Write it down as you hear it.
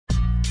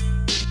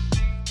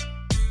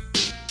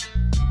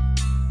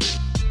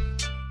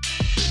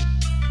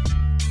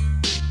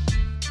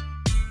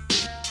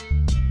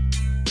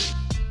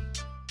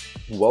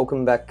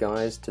Welcome back,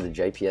 guys, to the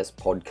JPS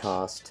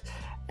podcast,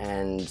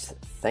 and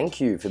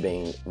thank you for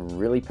being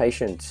really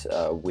patient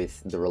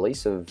with the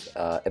release of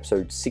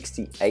episode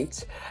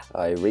 68.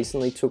 I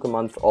recently took a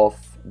month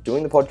off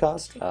doing the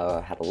podcast,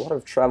 had a lot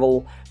of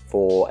travel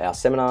for our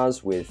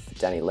seminars with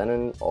Danny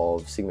Lennon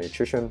of Sigma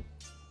Nutrition.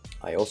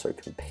 I also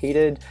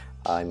competed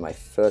in my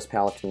first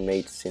powerlifting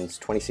meet since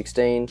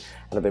 2016,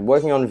 and I've been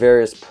working on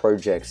various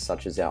projects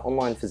such as our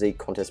online physique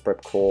contest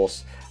prep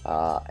course,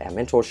 our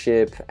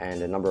mentorship,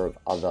 and a number of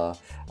other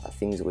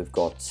things that we've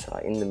got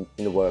in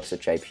the works at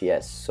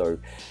JPS. So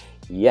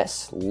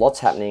yes, lots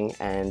happening,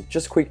 and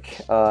just a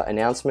quick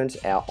announcement,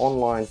 our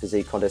online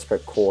physique contest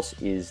prep course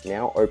is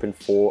now open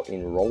for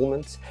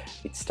enrollment.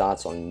 It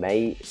starts on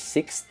May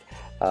 6th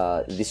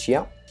this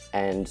year.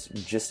 And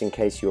just in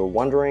case you're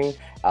wondering,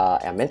 our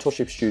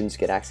mentorship students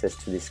get access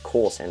to this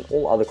course and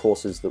all other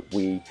courses that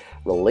we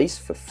release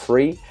for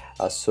free.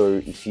 So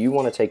if you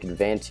want to take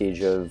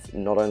advantage of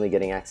not only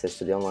getting access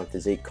to the online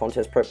physique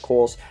contest prep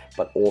course,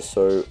 but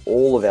also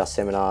all of our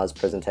seminars,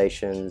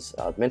 presentations,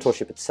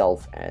 mentorship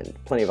itself, and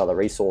plenty of other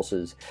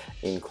resources,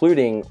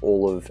 including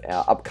all of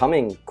our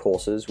upcoming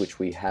courses, which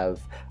we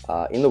have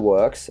in the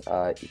works,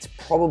 it's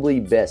probably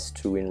best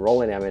to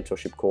enroll in our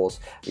mentorship course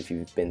if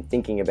you've been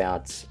thinking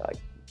about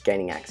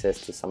gaining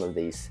access to some of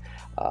these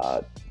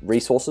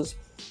resources.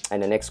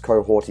 And the next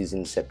cohort is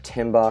in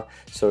September,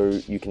 so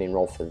you can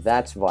enroll for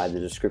that via the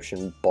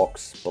description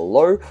box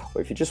below,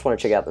 or if you just want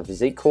to check out the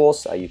physique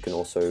course, you can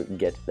also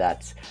get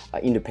that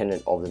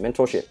independent of the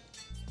mentorship.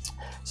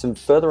 Some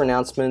further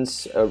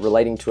announcements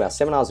relating to our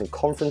seminars and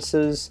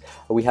conferences.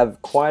 We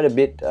have quite a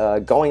bit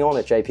going on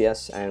at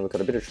JPS, and we've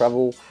got a bit of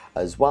travel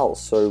as well.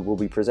 So we'll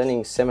be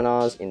presenting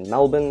seminars in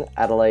Melbourne,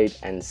 Adelaide,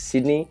 and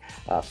Sydney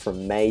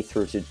from May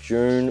through to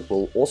June.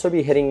 We'll also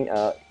be heading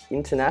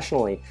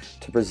internationally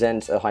to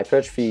present a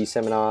hypertrophy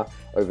seminar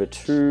over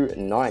 2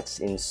 nights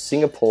in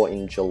Singapore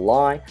in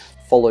July,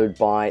 followed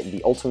by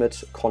the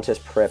Ultimate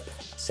Contest Prep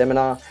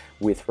Seminar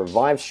with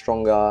Revive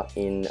Stronger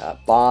in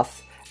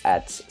Bath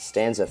at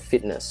Stanza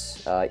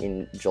Fitness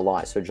in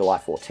July, so July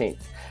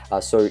 14th.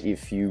 So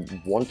if you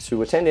want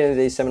to attend any of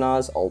these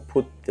seminars, I'll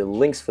put the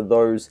links for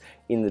those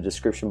in the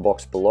description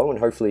box below, and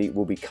hopefully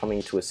we'll be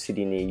coming to a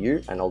city near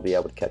you and I'll be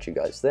able to catch you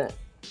guys there.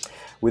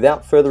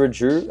 Without further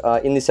ado,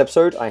 in this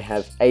episode, I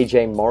have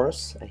AJ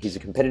Morris. He's a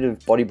competitive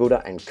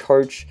bodybuilder and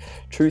coach,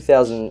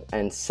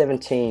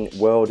 2017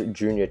 World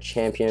Junior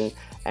Champion,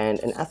 and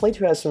an athlete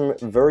who has some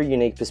very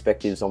unique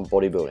perspectives on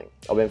bodybuilding.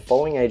 I've been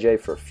following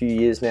AJ for a few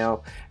years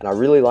now, and I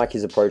really like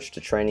his approach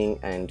to training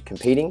and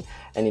competing.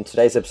 And in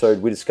today's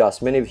episode, we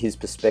discuss many of his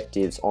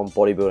perspectives on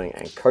bodybuilding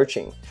and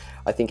coaching.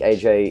 I think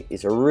AJ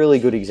is a really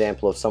good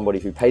example of somebody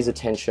who pays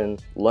attention,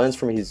 learns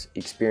from his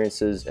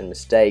experiences and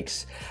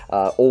mistakes,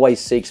 always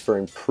seeks for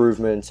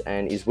improvement,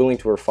 and is willing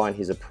to refine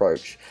his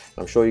approach.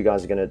 I'm sure you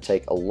guys are going to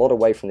take a lot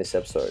away from this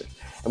episode.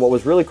 And what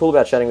was really cool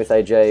about chatting with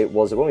AJ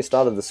was that when we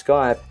started the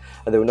Skype,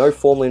 there were no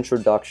formal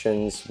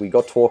introductions. We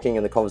got talking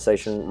and the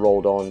conversation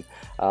rolled on,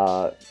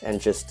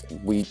 and just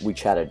we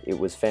chatted. It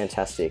was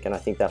fantastic, and I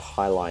think that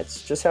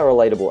highlights just how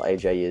relatable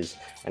AJ is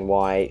and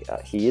why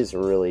he is a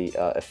really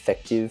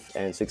effective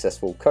and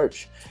successful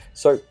coach.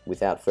 So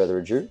without further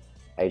ado,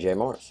 AJ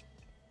Morris.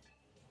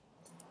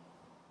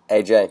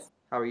 AJ.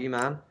 How are you,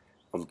 man?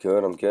 I'm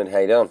good. How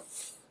you doing?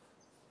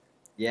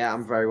 Yeah,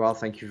 I'm very well.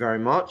 Thank you very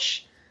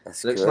much.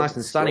 That's Looks good. nice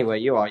and sunny where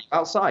you are. You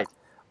outside?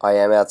 I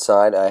am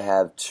outside. I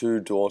have 2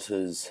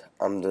 daughters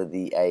under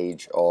the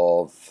age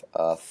of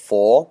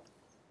 4.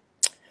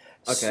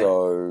 Okay.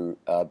 So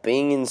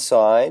being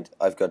inside,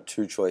 I've got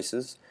 2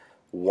 choices.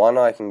 One,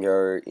 I can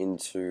go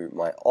into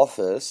my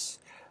office,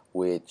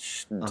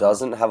 which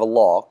doesn't have a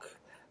lock,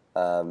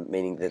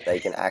 meaning that they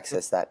can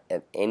access that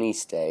at any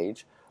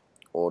stage.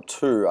 Or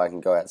 2, I can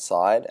go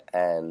outside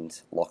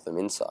and lock them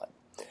inside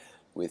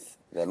with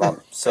their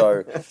mum.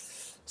 So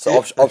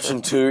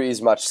option 2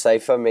 is much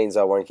safer, means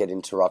I won't get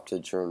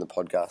interrupted during the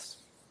podcast.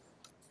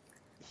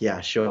 Yeah,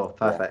 sure.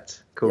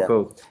 Perfect. Yeah.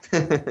 Cool.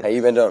 How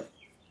you been doing?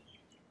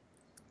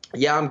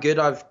 Yeah, I'm good.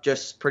 I've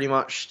just pretty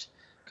much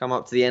come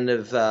up to the end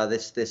of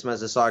this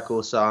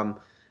mesocycle, so I'm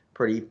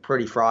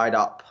pretty fried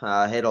up.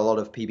 Hit a lot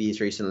of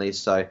PBs recently,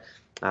 so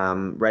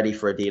ready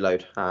for a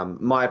deload.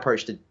 My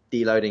approach to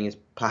deloading is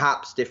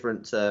perhaps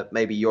different to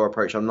maybe your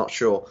approach. I'm not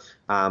sure,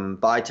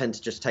 but I tend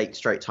to just take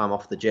straight time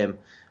off the gym.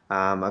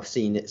 I've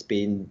seen it's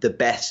been the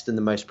best and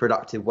the most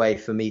productive way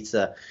for me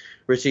to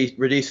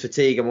reduce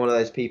fatigue. I'm one of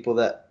those people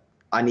that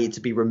I need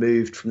to be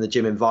removed from the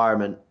gym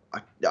environment.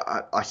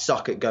 I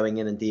suck at going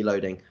in and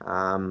deloading.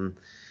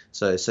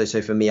 So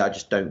for me, I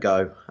just don't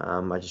go.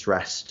 I just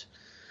rest.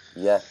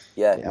 Yeah.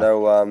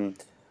 No.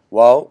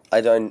 Well,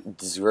 I don't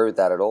disagree with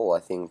that at all. I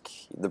think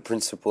the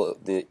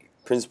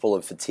principle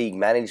of fatigue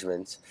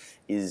management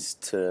is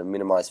to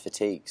minimize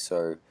fatigue.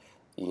 So,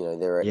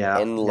 there are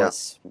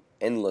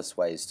endless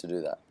ways to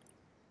do that.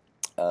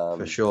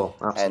 For sure,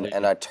 absolutely.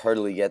 And I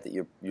totally get that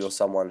you're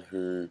someone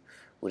who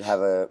would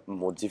have a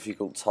more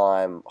difficult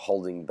time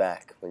holding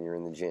back when you're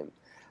in the gym.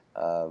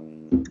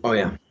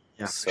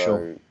 For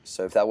sure.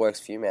 So if that works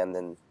for you, man,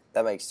 then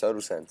that makes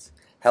total sense.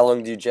 How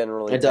long do you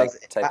generally It does.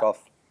 take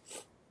off?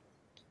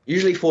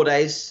 Usually 4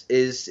 days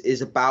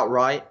is about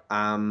right.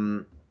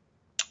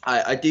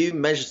 I do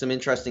measure some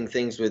interesting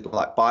things with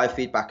like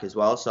biofeedback as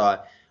well. So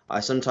I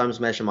sometimes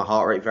measure my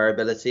heart rate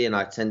variability, and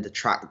I tend to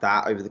track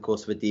that over the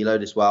course of a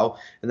deload as well.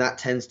 And that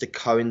tends to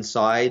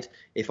coincide,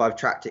 if I've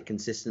tracked it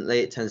consistently,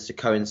 it tends to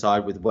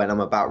coincide with when I'm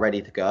about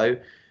ready to go.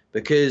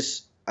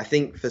 Because I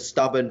think for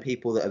stubborn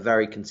people that are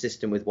very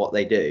consistent with what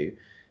they do,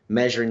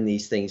 measuring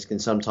these things can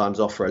sometimes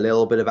offer a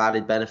little bit of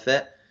added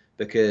benefit,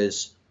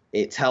 because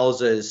it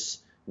tells us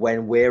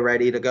when we're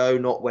ready to go,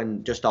 not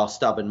when just our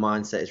stubborn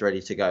mindset is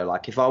ready to go.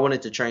 Like if I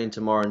wanted to train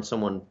tomorrow and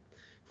someone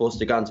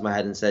forced a gun to my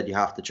head and said you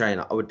have to train,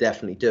 I would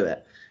definitely do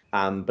it.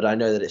 But I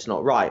know that it's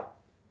not right.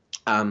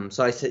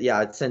 So I said, yeah,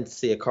 I tend to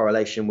see a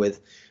correlation with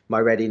my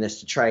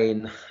readiness to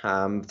train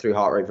through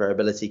heart rate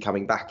variability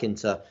coming back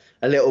into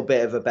a little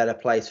bit of a better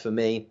place for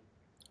me.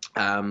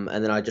 And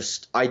then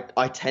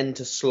I tend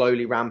to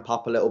slowly ramp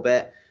up a little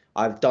bit.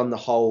 I've done the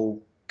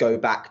whole go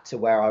back to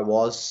where I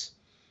was,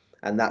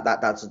 and that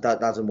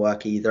doesn't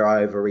work either.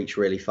 I overreach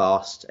really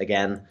fast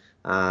again.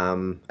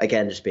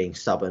 Again, just being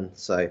stubborn.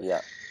 So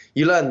Yeah.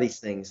 you learn these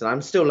things, and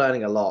I'm still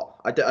learning a lot.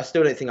 I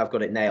still don't think I've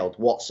got it nailed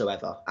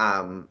whatsoever,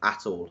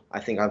 at all. I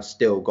think I've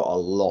still got a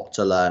lot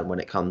to learn when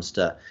it comes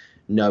to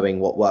knowing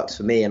what works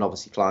for me and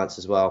obviously clients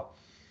as well.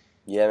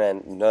 Yeah,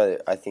 man. No,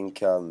 I think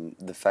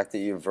the fact that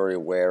you're very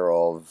aware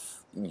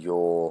of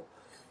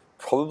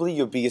probably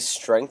your biggest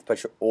strength,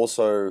 but you're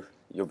also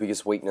your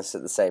biggest weakness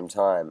at the same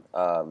time,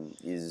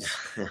 is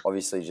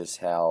obviously just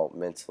how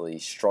mentally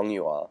strong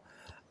you are.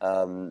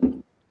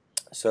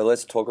 So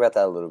let's talk about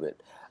that a little bit.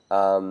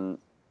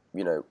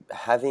 You know,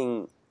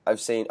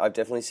 I've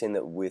definitely seen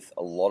that with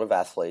a lot of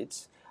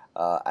athletes,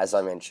 as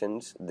I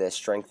mentioned, their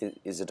strength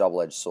is a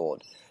double-edged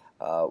sword.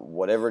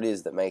 Whatever it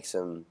is that makes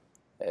them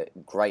a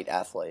great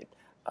athlete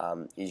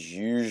is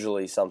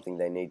usually something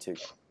they need to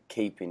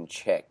keep in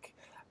check,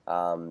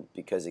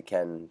 because it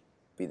can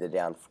be the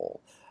downfall.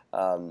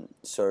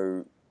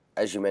 So,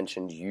 as you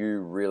mentioned, you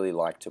really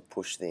like to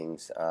push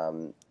things,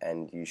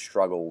 and you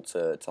struggle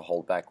to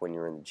hold back when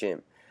you're in the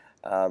gym.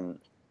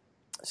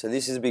 So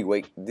this is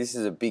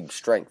a big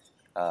strength.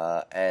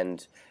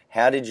 And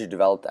how did you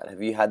develop that?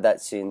 Have you had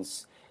that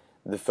since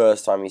the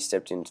first time you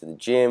stepped into the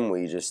gym? Were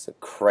you just a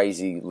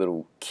crazy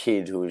little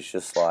kid who was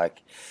just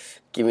like,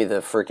 give me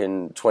the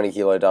freaking 20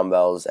 kilo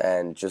dumbbells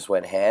and just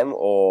went ham?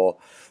 Or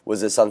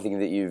was it something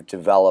that you've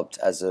developed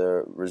as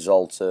a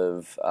result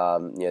of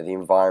the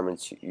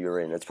environments you're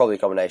in? It's probably a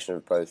combination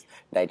of both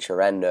nature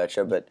and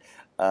nurture, but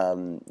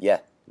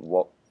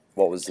what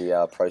was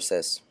the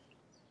process?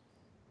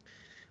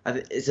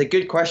 It's a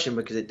good question,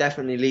 because it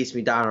definitely leads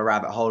me down a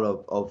rabbit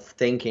hole of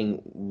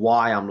thinking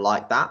why I'm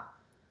like that.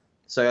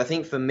 So I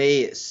think for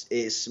me,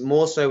 it's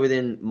more so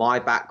within my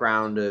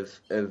background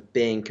of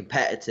being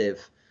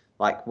competitive.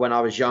 Like when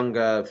I was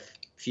younger, a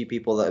few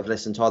people that have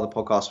listened to other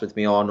podcasts with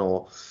me on,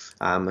 or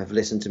have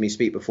listened to me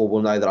speak before,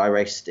 will know that I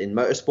raced in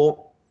motorsport.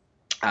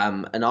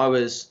 And I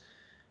was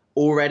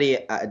already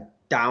at a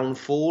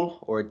downfall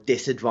or a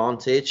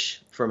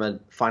disadvantage from a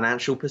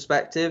financial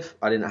perspective.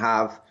 I didn't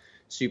have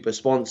super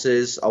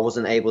sponsors. I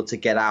wasn't able to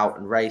get out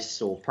and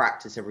race or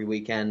practice every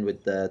weekend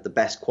with the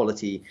best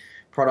quality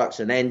products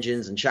and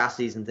engines and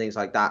chassis and things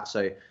like that.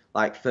 So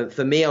like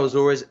for me, I was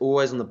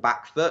always on the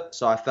back foot.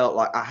 So I felt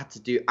like I had to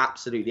do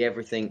absolutely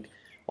everything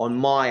on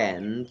my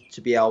end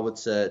to be able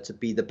to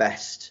be the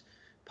best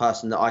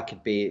person that I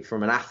could be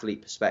from an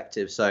athlete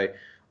perspective. So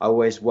I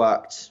always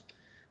worked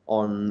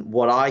on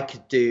what I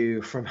could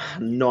do from a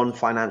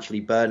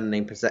non-financially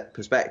burdening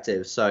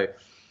perspective. So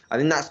I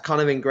think that's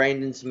kind of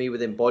ingrained into me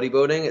within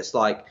bodybuilding. It's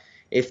like,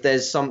 if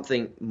there's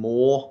something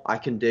more I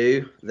can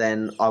do,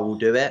 then I will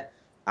do it.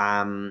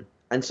 And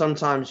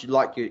sometimes,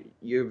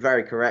 you're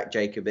very correct,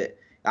 Jacob, it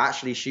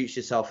actually shoots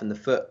yourself in the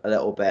foot a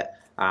little bit.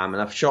 And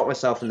I've shot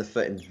myself in the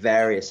foot in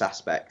various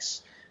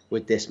aspects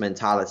with this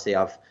mentality.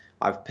 I've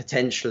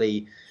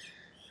potentially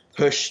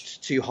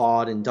pushed too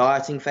hard in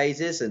dieting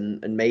phases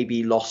and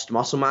maybe lost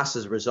muscle mass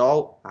as a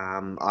result.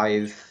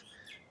 I've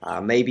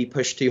maybe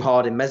pushed too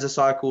hard in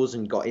mesocycles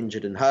and got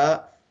injured and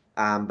hurt.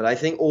 But I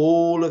think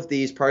all of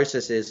these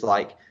processes,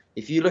 like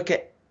if you look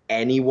at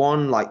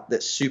anyone like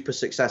that's super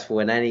successful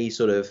in any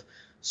sort of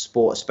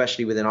sport,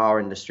 especially within our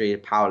industry,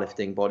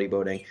 powerlifting,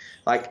 bodybuilding,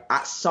 like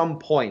at some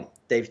point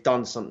they've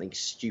done something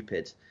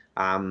stupid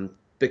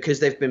because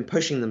they've been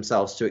pushing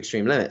themselves to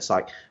extreme limits.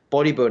 Like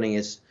bodybuilding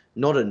is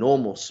not a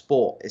normal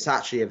sport. It's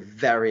actually a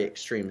very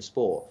extreme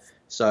sport.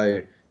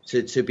 So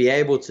to be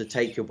able to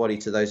take your body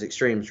to those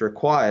extremes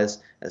requires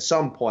at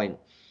some point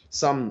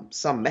some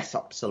mess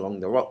ups along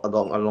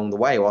the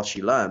way whilst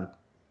you learn.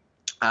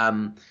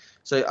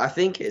 So I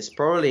think it's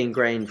probably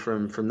ingrained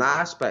from that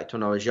aspect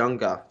when I was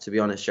younger, to be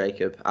honest,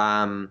 Jacob.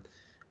 And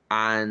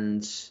I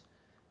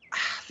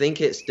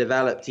think it's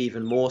developed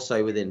even more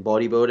so within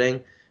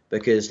bodybuilding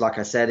because, like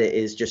I said, it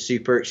is just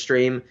super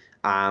extreme.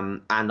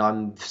 And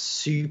I'm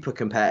super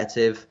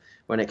competitive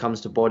when it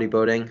comes to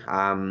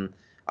bodybuilding.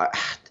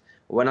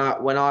 When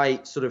I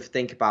sort of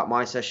think about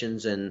my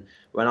sessions and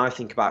when I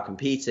think about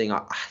competing,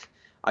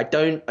 I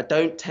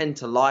don't tend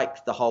to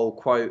like the whole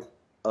quote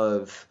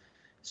of,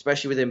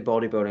 especially within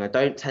bodybuilding, I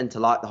don't tend to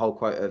like the whole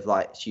quote of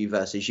like it's you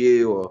versus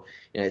you, or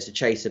it's a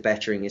chase of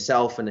bettering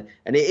yourself, and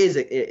it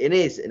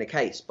is in a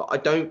case, but I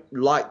don't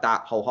like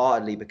that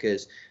wholeheartedly,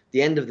 because at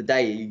the end of the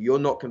day, you're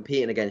not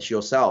competing against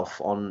yourself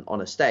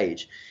on a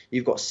stage.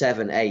 You've got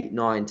 7, 8,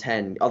 9,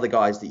 10 other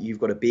guys that you've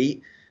got to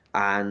beat,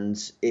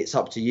 and it's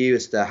up to you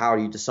as to how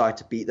you decide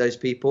to beat those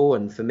people.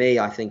 And for me,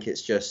 I think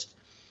it's just,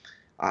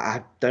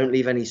 I don't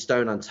leave any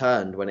stone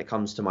unturned when it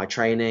comes to my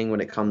training,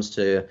 when it comes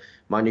to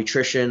my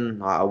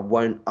nutrition. I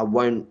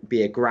won't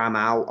be a gram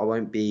out. I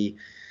won't be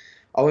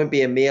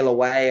a meal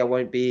away. I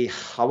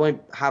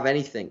won't have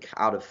anything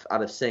out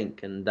of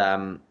sync.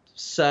 And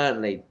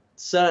certainly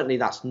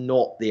that's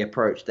not the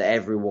approach that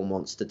everyone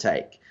wants to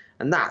take.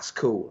 And that's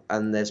cool.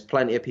 And there's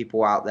plenty of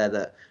people out there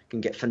that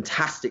can get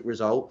fantastic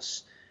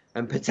results,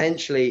 and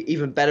potentially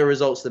even better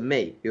results than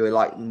me, who are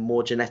like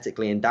more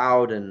genetically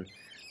endowed. And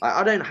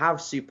I don't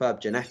have superb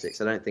genetics.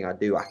 I don't think I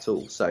do at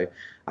all. So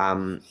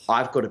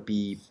I've got to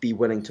be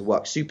willing to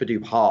work super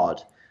duper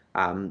hard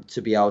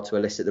to be able to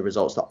elicit the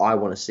results that I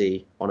want to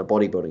see on a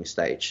bodybuilding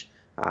stage.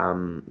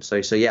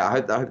 So yeah, I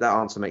hope that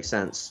answer makes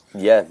sense.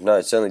 Yeah, no,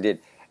 it certainly did.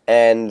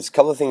 And a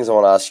couple of things I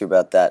want to ask you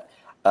about that.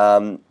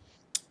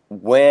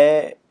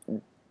 Where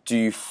do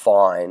you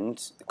find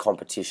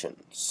competition?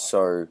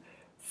 So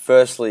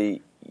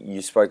firstly,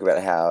 you spoke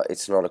about how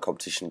it's not a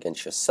competition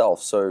against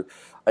yourself. So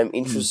I'm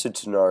interested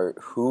to know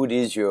who it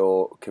is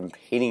you're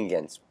competing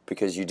against,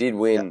 because you did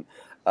win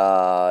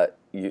the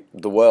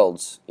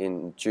Worlds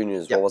in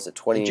juniors. What was it,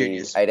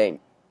 2018?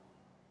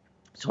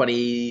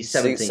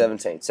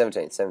 2017.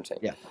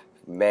 Yeah.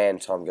 Man,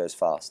 time goes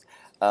fast.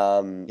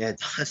 Yeah, it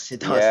does.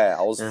 Yeah,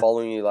 I was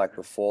following you like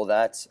before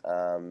that,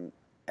 and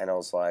I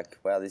was like,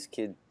 wow, this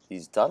kid,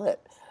 he's done it.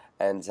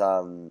 And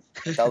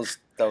that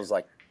was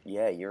like,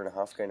 yeah, a year and a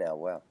half ago now.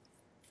 Wow.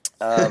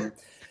 It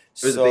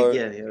was a big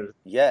year.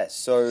 Yeah.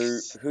 So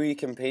who are you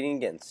competing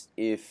against?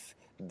 If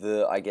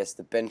the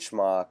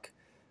benchmark,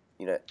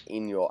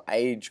 in your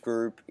age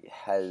group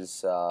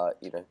has,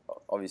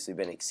 obviously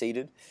been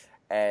exceeded,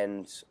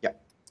 and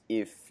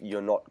if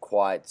you're not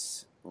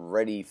quite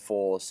ready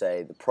for,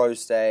 say, the pro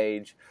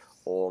stage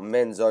or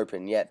men's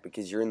open yet,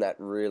 because you're in that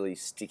really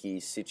sticky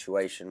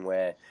situation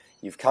where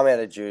you've come out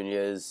of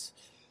juniors,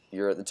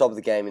 you're at the top of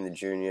the game in the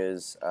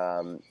juniors,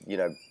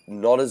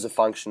 not as a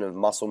function of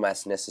muscle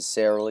mass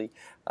necessarily.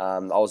 I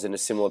was in a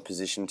similar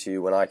position to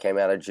you when I came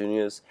out of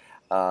juniors.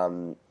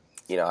 I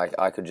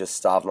could just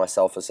starve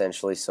myself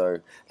essentially,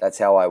 so that's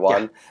how I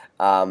won.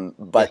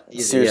 But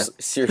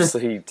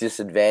seriously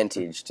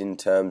disadvantaged in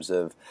terms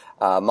of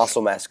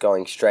muscle mass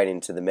going straight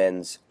into the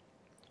men's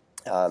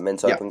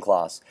open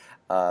class,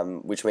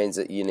 which means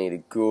that you need a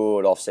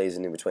good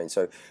off-season in between.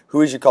 So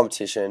who is your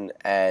competition,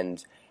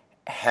 and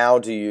how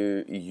do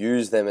you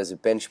use them as a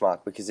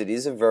benchmark? Because it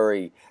is a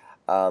very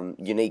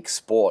unique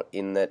sport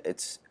in that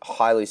it's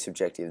highly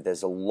subjective.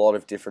 There's a lot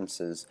of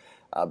differences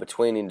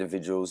between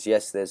individuals.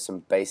 Yes, there's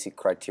some basic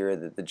criteria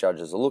that the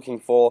judges are looking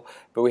for,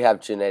 but we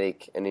have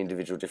genetic and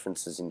individual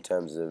differences in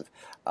terms of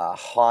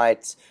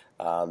height,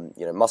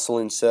 muscle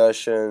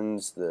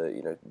insertions,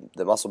 the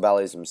muscle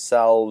bellies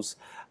themselves,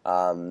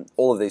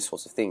 all of these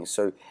sorts of things.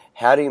 So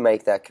how do you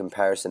make that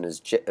comparison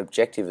as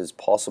objective as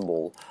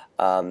possible,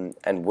 and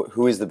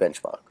who is the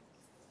benchmark?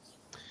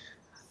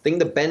 I think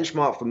the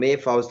benchmark for me,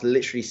 if I was to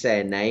literally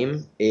say a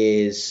name,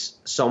 is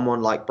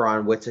someone like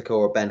Brian Whitaker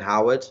or Ben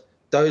Howard.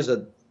 That's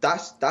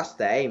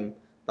the aim.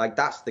 Like,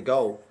 that's the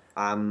goal.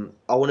 I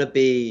want to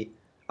be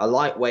a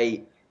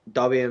lightweight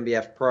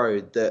WNBF pro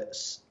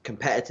that's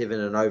competitive in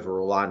an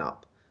overall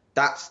lineup.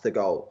 That's the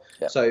goal.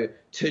 Yeah. So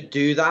to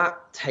do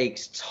that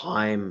takes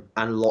time,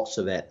 and lots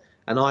of it.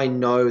 And I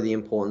know the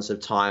importance of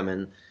time.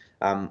 And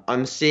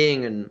I'm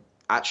seeing, and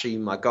actually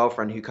my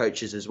girlfriend who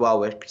coaches as well,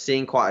 we're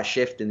seeing quite a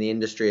shift in the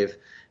industry of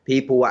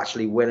people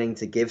actually willing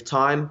to give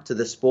time to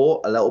the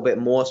sport a little bit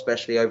more,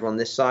 especially over on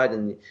this side.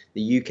 In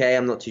the UK,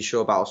 I'm not too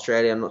sure about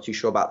Australia. I'm not too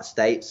sure about the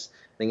States.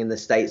 I think in the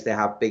States, they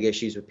have big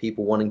issues with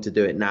people wanting to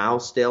do it now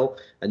still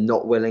and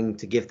not willing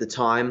to give the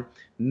time.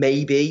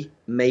 Maybe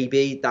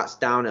that's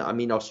down.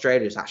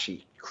 Australia is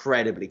actually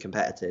incredibly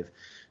competitive.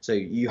 So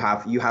you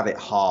have it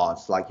hard,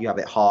 like you have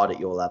it hard at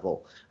your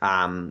level.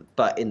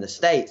 But in the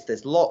States,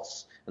 there's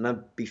lots, and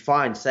I'd be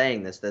fine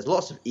saying this, there's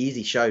lots of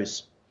easy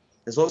shows.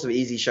 There's lots of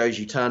easy shows.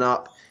 You turn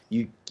up,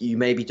 you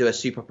maybe do a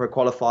super pro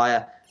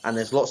qualifier, and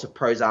there's lots of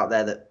pros out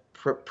there that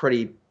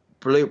pretty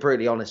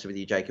honest with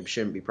you, Jacob,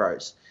 shouldn't be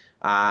pros,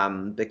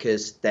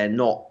 because they're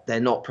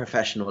not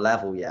professional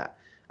level yet.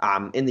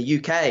 In the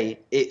UK,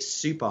 it's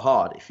super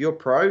hard. If you're a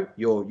pro,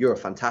 you're a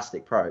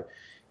fantastic pro.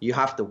 You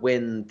have to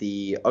win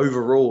the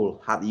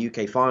overall at the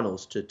UK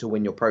finals to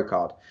win your pro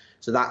card.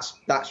 So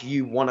that's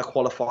you won a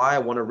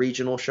qualifier, won a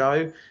regional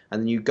show,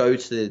 and then you go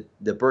to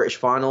the British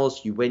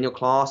finals, you win your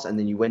class, and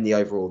then you win the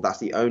overall. That's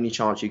the only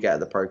chance you get at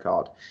the pro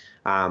card.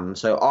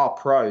 So our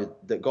pro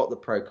that got the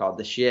pro card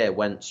this year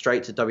went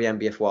straight to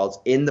WNBF Worlds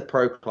in the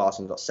pro class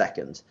and got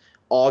second.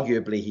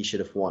 Arguably, he should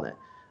have won it.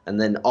 and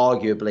then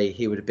arguably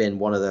he would have been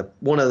one of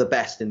the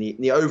best in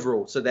the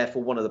overall, so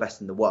therefore one of the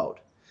best in the world.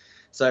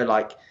 So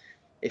like,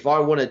 if I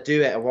want to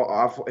do it,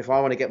 if I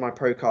want to get my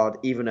pro card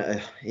even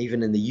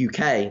in the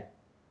UK,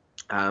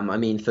 I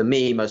mean, for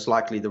me, most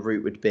likely the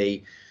route would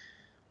be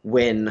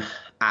win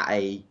at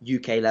a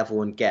UK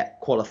level and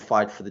get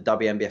qualified for the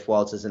WNBF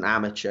Worlds as an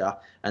amateur,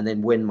 and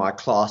then win my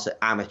class at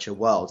Amateur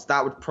Worlds.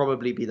 That would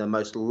probably be the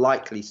most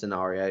likely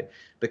scenario,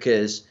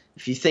 because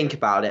if you think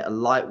about it, a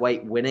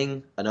lightweight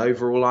winning an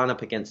overall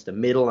lineup against a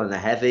middle and a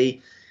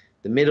heavy,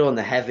 the middle and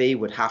the heavy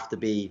would have to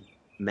be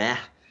meh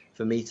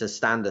for me to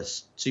stand a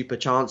super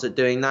chance at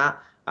doing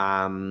that.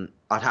 I'd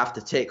have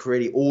to tick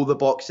really all the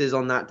boxes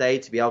on that day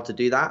to be able to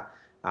do that.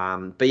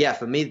 But yeah,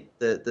 for me,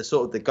 the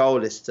sort of the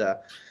goal is to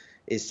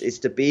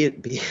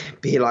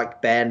be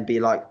like Ben, be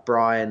like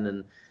Brian,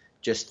 and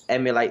just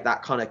emulate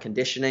that kind of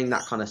conditioning,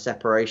 that kind of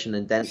separation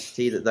and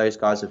density that those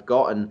guys have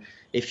got. And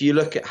if you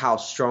look at how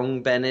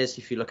strong Ben is,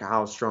 if you look at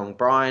how strong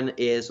Brian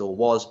is or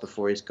was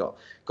before he's got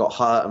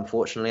hurt,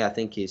 unfortunately, I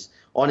think he's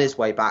on his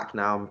way back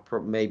now.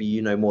 Maybe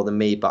you know more than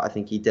me, but I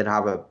think he did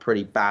have a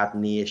pretty bad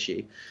knee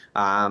issue.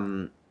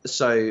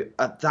 So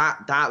at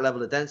that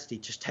level of density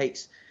just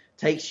takes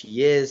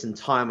years and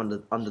time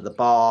under the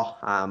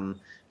bar.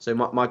 So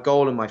my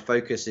goal and my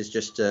focus is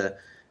just to,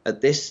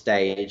 at this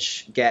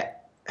stage, get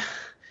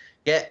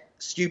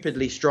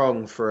stupidly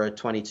strong for a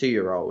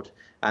 22-year-old,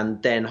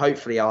 and then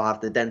hopefully I'll have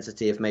the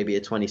density of maybe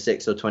a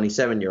 26 or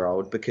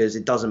 27-year-old, because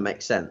it doesn't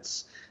make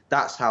sense.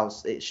 That's how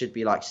it should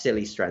be, like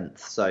silly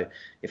strength. So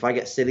if I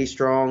get silly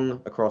strong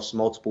across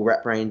multiple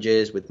rep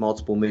ranges with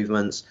multiple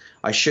movements,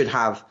 I should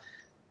have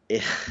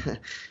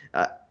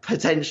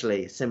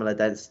potentially similar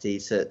density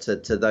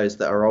to those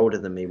that are older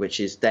than me, which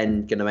is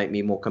then going to make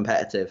me more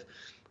competitive.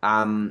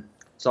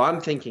 So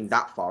I'm thinking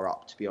that far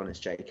up, to be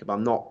honest, Jacob.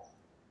 I'm not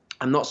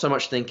so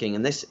much thinking,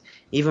 and this,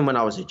 even when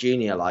I was a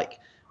junior, like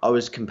I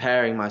was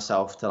comparing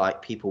myself to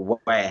like people way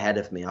ahead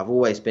of me. I've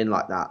always been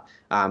like that,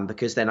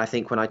 because then I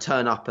think when I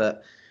turn up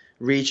at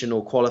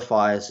regional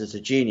qualifiers as a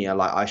junior,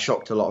 like I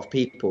shocked a lot of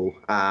people,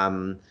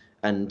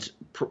 and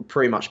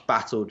pretty much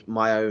held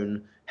my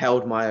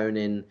own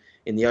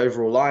in the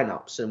overall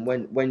lineups. And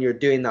when you're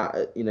doing that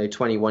at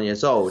 21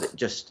 years old,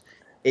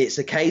 it's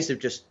a case of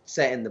just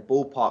setting the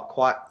ballpark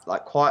quite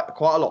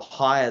a lot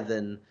higher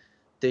than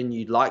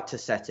you'd like to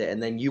set it,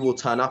 and then you will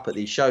turn up at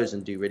these shows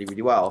and do really,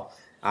 really well.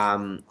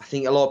 I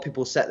think a lot of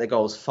people set their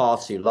goals far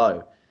too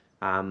low.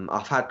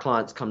 I've had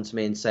clients come to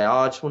me and say,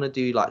 I just want to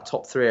do like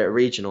top 3 at a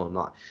regional. I'm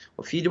like,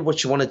 well, if you do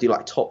what you want to do,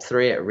 like top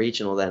 3 at a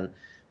regional, then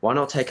why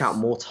not take out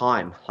more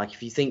time? Like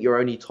if you think you're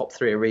only top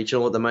 3 at a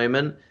regional at the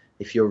moment,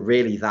 if you're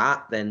really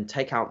that, then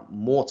take out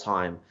more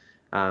time.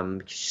 Because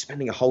you're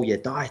spending a whole year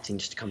dieting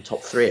just to come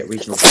top 3 at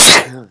regional.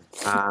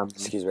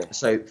 Excuse me.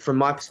 So from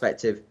my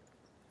perspective,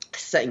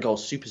 setting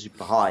goals super,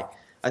 super high,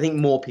 I think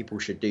more people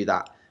should do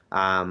that.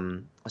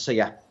 So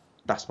yeah,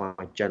 that's my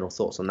general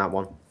thoughts on that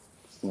one.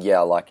 Yeah,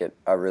 I like it.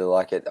 I really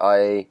like it.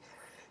 I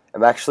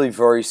am actually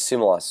very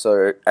similar.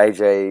 So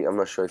AJ, I'm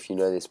not sure if you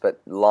know this,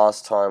 but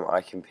last time I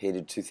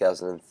competed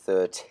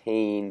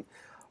 2013,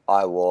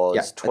 I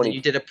was 20. And then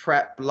you did a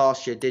prep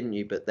last year, didn't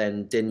you? But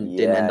then didn't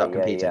end up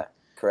competing. Yeah.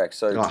 Correct.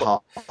 So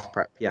half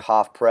prep. Yeah.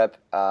 Half prep.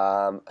 So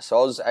I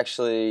was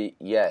actually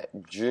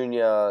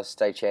junior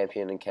state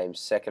champion and came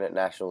second at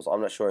nationals.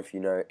 I'm not sure if you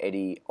know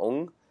Eddie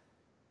Ong.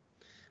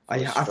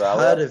 I've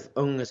heard of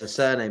Ung as a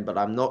surname, but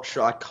I'm not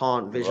sure. I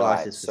can't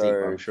visualize his physique,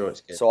 but I'm sure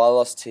it's good. So I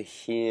lost to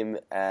him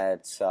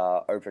at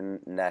Open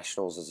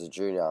Nationals as a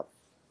junior.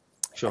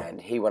 Sure. And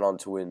he went on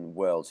to win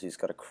Worlds. He's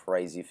got a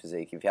crazy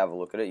physique. If you have a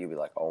look at it, you'll be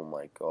like, oh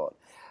my God.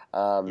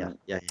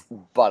 Yeah.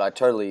 But I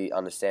totally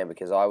understand,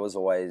 because I was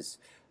always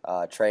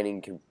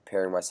training,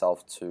 comparing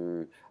myself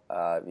to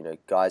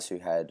guys who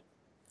had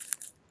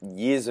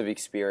years of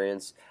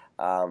experience,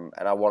 and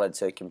I wanted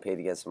to compete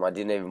against them. I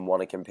didn't even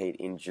want to compete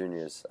in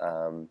juniors,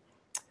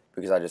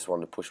 because I just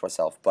wanted to push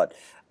myself. But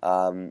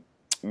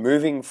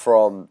moving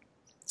from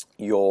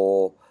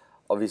your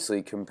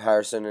obviously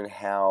comparison and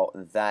how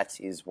that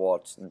is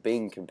what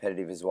being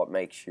competitive is what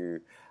makes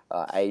you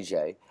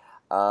AJ,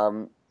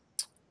 I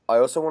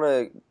also want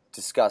to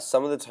discuss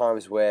some of the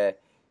times where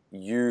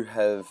you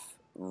have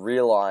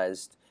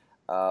realized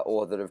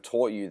or that have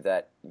taught you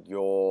that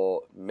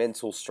your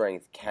mental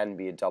strength can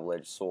be a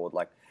double-edged sword.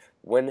 Like,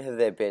 when have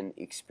there been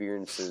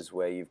experiences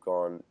where you've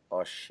gone,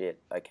 oh shit,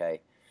 okay,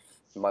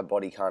 my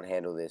body can't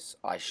handle this,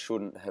 I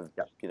shouldn't have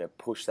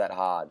pushed that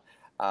hard,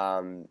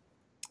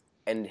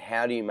 and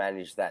how do you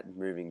manage that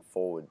moving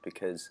forward?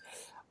 Because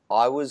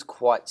I was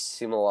quite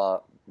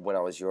similar when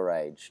I was your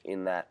age,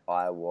 in that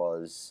I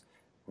was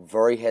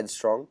very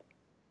headstrong.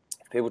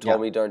 People told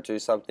me don't do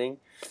something,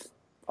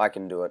 I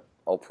can do it,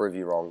 I'll prove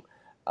you wrong.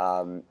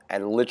 And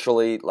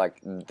literally, like,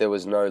 there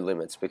was no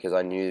limits, because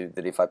I knew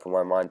that if I put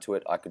my mind to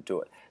it, I could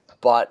do it.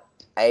 But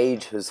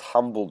age has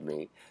humbled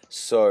me.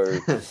 So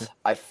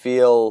I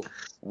feel,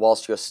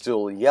 whilst you're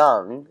still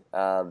young,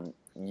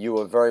 you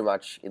are very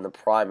much in the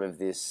prime of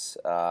this,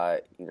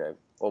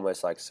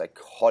 almost like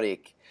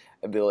psychotic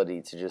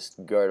ability to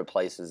just go to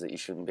places that you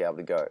shouldn't be able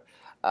to go.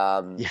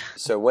 Yeah.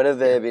 So when have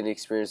there been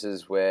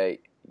experiences where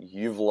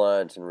you've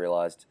learned and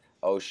realized,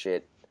 oh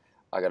shit,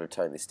 I got to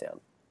tone this down?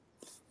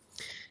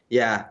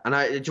 Yeah, and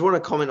I do want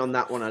to comment on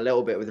that one a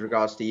little bit with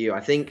regards to you.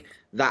 I think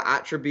that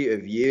attribute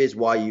of you is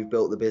why you've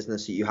built the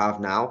business that you have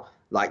now.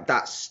 Like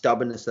that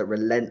stubbornness, that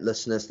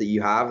relentlessness that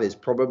you have is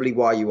probably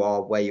why you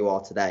are where you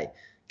are today,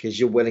 because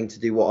you're willing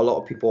to do what a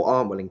lot of people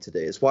aren't willing to do.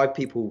 It's why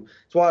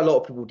a lot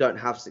of people don't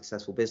have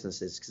successful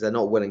businesses, because they're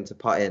not willing to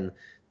put in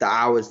the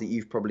hours that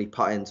you've probably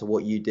put into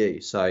what you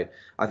do. So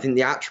I think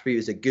the attribute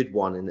is a good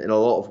one in a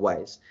lot of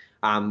ways.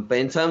 But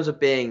in terms of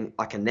being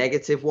like a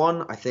negative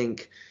one, I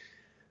think,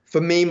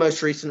 for me,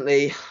 most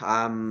recently,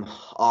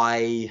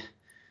 I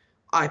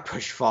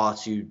pushed far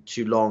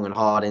too long and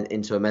hard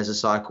into a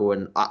mesocycle,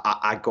 and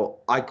I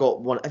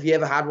got one. Have you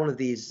ever had one of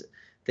these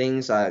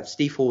things?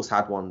 Steve Hall's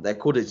had one. They're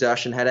called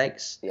exertion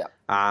headaches. Yeah.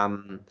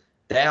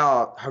 They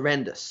are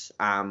horrendous.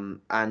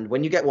 And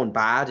when you get one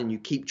bad and you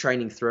keep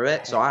training through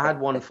it, so I had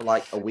one for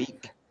like a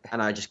week,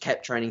 and I just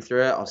kept training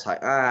through it. I was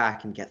like, I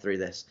can get through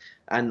this.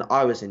 And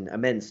I was in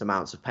immense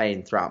amounts of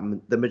pain throughout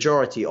the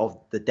majority of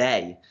the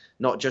day,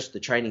 not just the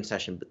training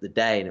session, but the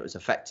day. And it was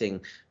affecting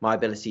my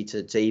ability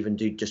to even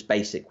do just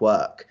basic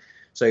work.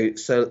 So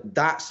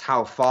that's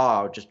how far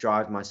I would just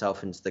drive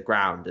myself into the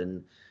ground.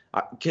 And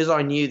because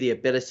I knew the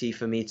ability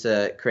for me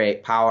to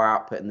create power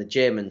output in the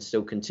gym and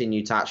still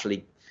continue to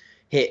actually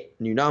hit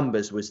new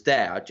numbers was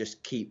there, I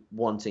just keep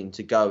wanting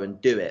to go and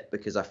do it,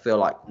 because I feel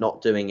like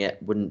not doing it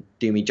wouldn't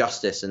do me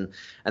justice. And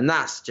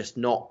that's just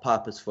not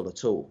purposeful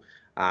at all.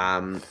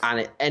 And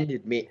it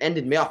ended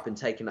me up in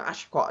taking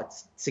actually quite a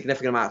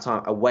significant amount of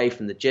time away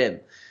from the gym.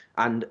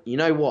 And you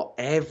know what?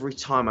 Every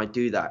time I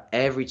do that,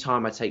 every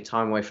time I take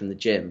time away from the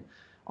gym,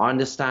 I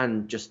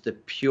understand just the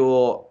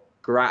pure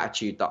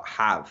gratitude that I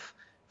have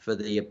for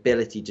the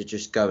ability to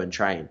just go and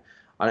train.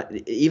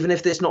 Even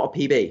if it's not a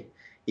PB,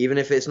 even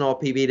if it's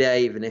not a PB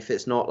day, even if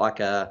it's not like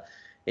a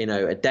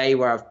day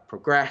where I've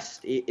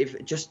progressed,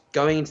 if just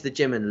going into the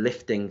gym and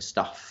lifting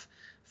stuff,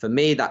 for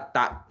me, that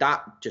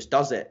just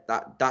does it.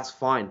 That's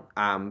fine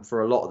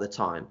for a lot of the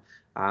time.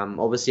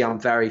 Obviously, I'm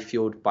very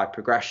fueled by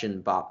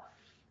progression, but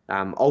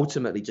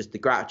ultimately, just the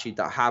gratitude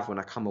that I have when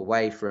I come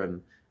away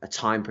from a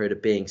time period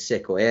of being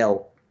sick or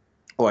ill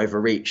or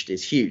overreached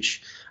is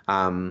huge.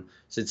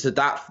 So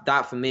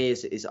that for me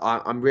is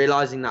I'm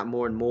realizing that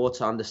more and more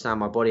to understand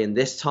my body. And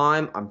this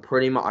time, I'm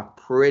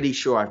pretty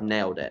sure I've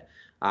nailed it.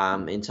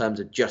 In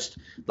terms of just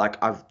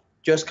like I've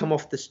just come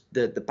off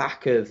the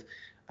back of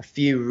a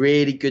few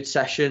really good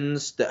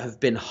sessions that have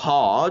been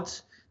hard.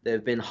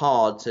 They've been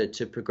hard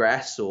to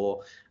progress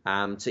or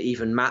to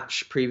even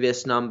match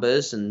previous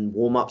numbers, and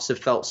warm-ups have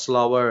felt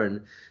slower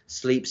and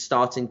sleep's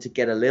starting to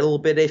get a little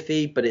bit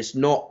iffy, but it's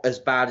not as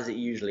bad as it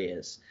usually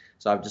is.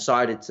 So I've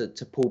decided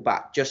to pull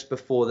back just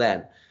before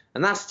then.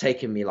 And that's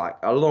taken me like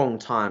a long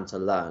time to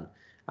learn.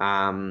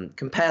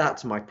 Compare that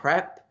to my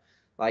prep.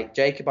 Like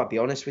Jacob, I'll be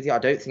honest with you, I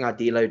don't think I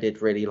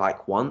deloaded really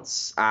like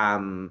once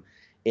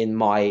in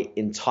my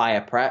entire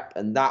prep,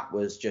 and that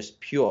was just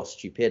pure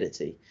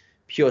stupidity.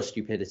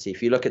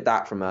 If you look at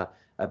that from a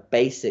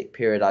basic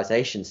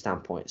periodization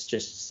standpoint, it's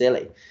just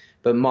silly.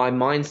 But my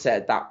mindset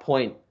at that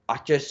point, I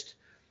just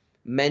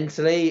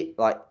mentally,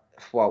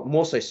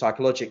 more so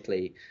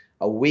psychologically,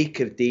 a week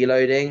of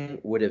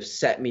deloading would have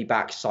set me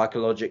back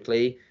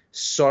psychologically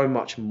so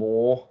much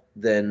more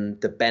than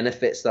the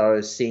benefits that I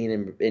was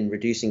seeing in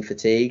reducing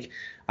fatigue.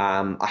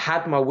 I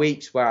had my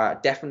weeks where I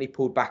definitely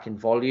pulled back in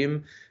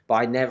volume, but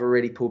I never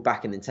really pulled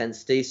back in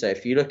intensity. So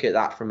if you look at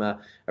that from a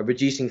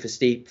reducing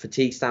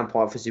fatigue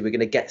standpoint, obviously we're going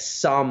to get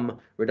some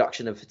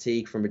reduction of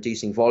fatigue from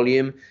reducing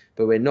volume,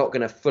 but we're not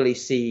going to fully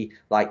see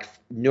like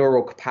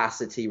neural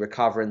capacity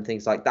recover and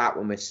things like that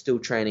when we're still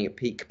training at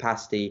peak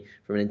capacity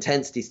from an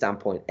intensity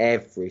standpoint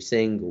every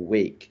single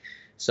week.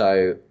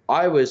 So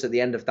I was at the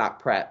end of that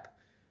prep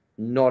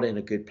not in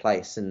a good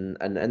place, and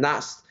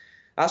that's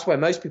where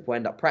most people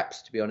end up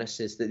preps, to be honest,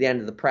 is at the end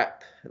of the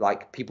prep,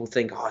 like people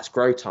think, oh, it's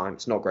grow time.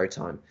 It's not grow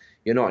time.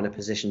 You're not in a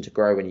position to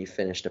grow when you've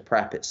finished a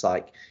prep. It's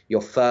like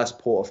your first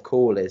port of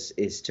call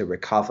is to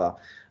recover.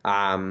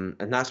 And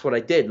that's what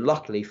I did.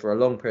 Luckily, for a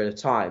long period of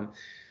time,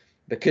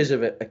 because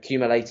of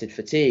accumulated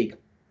fatigue,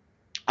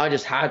 I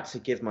just had to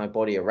give my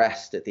body a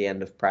rest at the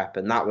end of prep.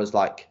 And that was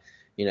like,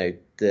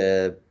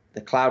 the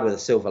cloud with a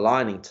silver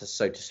lining,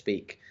 so to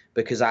speak,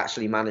 because I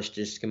actually managed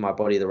to just give my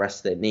body the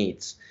rest that it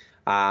needs.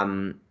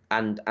 And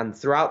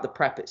throughout the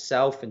prep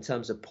itself, in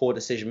terms of poor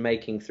decision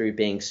making through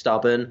being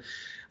stubborn,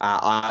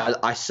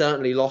 I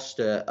certainly lost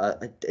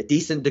a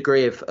decent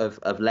degree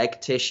of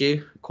leg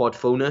tissue, quad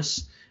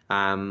fullness.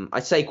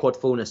 I'd say quad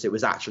fullness, it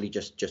was actually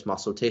just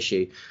muscle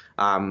tissue.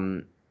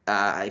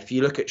 If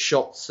you look at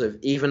shots of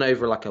even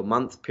over like a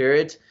month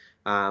period,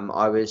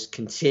 I was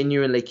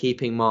continually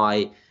keeping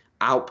my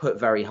output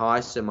very high,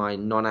 so my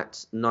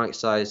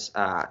non-exercise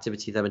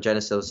activity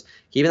thermogenesis,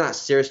 keeping that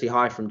seriously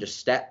high from just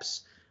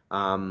steps.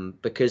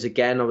 Because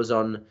again, I was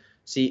on.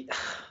 See,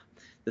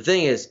 the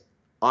thing is,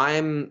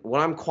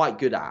 what I'm quite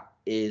good at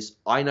is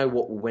I know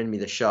what will win me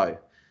the show,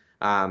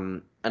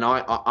 and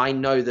I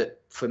know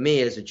that for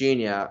me as a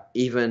junior,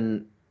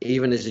 even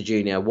even as a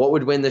junior. What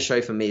would win the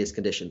show for me is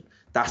condition.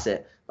 That's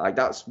it. Like,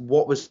 that's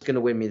what was going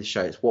to win me the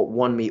show. It's what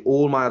won me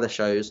all my other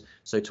shows.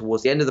 So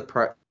towards the end of the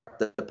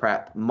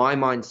prep, my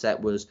mindset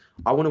was,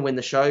 I want to win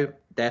the show,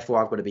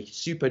 therefore I've got to be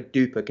super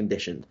duper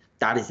conditioned.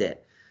 That is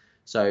it.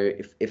 So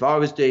if I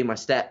was doing my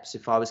steps,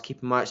 if I was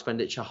keeping my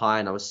expenditure high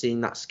and I was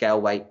seeing that scale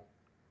weight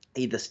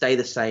either stay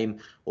the same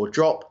or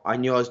drop, I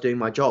knew I was doing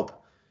my job.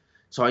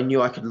 So I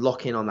knew I could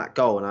lock in on that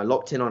goal, and I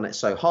locked in on it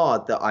so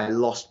hard that I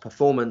lost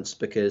performance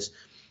because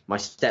my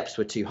steps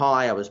were too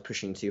high, I was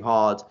pushing too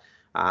hard.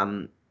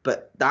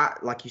 But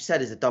that, like you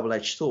said, is a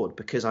double-edged sword,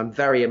 because I'm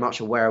very much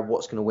aware of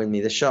what's going to win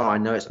me the show. I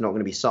know it's not going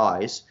to be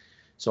size,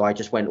 so I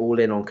just went all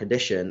in on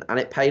condition, and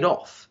it paid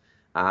off.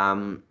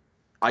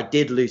 I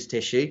did lose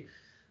tissue,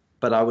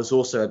 but I was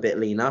also a bit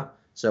leaner,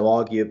 so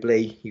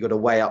arguably you got to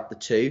weigh up the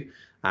two.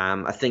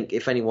 I think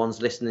if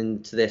anyone's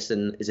listening to this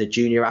and is a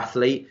junior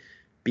athlete,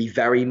 be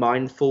very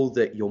mindful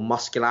that your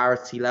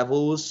muscularity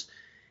levels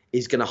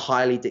is going to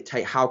highly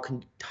dictate how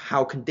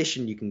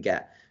conditioned you can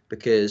get,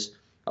 because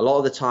a lot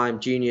of the time,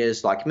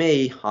 juniors like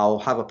me, I'll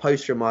have a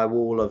poster on my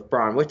wall of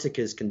Brian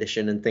Whittaker's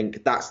condition and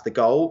think that's the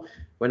goal,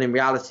 when in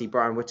reality,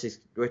 Brian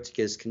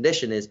Whittaker's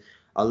condition is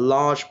a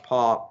large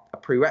part, a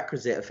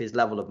prerequisite of his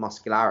level of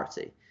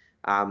muscularity.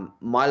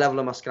 My level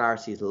of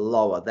muscularity is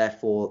lower,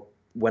 therefore,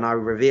 when I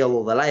reveal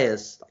all the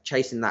layers,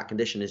 chasing that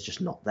condition is just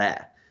not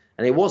there.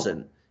 And it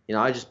wasn't.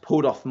 I just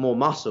pulled off more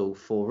muscle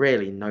for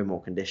really no more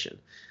condition.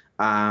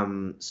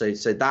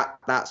 So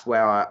that's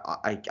where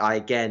I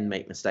again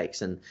make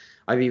mistakes. And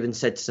I've even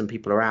said to some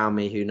people around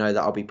me who know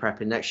that I'll be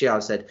prepping next year,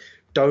 I've said,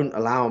 don't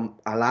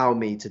allow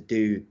me to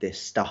do this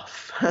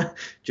stuff.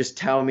 Just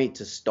tell me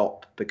to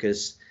stop,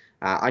 because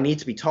I need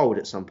to be told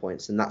at some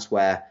points. And that's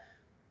where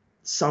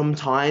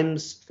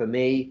sometimes for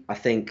me, I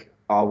think,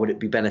 would it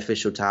be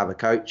beneficial to have a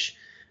coach?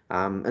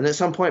 And at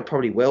some point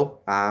probably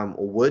will or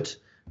would,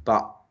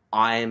 but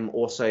I'm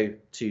also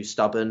too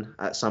stubborn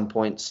at some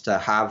points to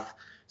have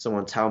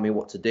someone tell me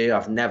what to do.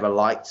 I've never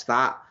liked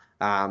that.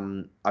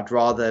 I'd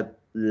rather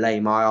lay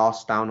my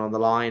ass down on the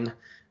line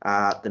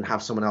than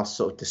have someone else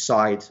sort of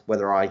decide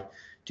whether I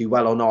do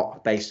well or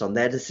not based on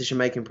their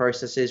decision-making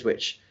processes,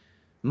 which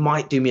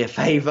might do me a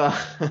favor,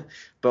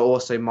 but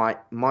also might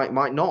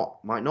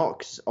not,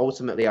 because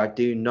ultimately I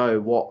do know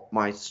what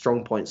my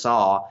strong points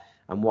are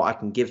and what I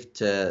can give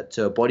to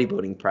a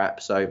bodybuilding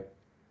prep. So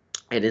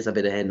it is a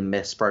bit of a hit and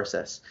miss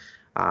process.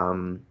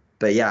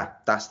 But yeah,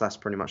 that's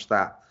pretty much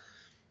that.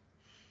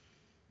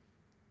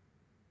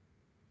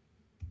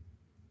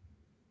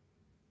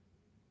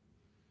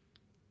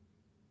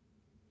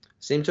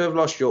 Seem to have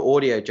lost your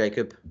audio,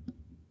 Jacob.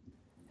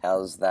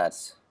 How's that?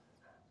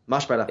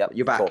 Much better. Yep,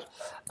 You're back.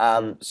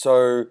 Cool.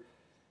 So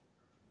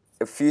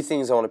a few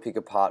things I want to pick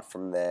apart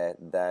from there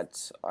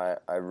that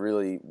I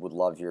really would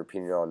love your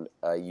opinion on.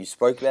 You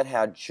spoke about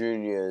how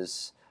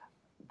juniors,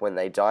 when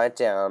they diet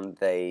down,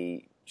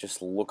 they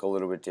just look a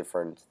little bit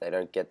different. They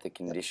don't get the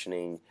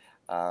conditioning,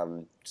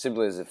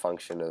 simply as a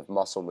function of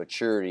muscle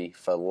maturity,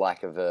 for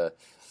lack of a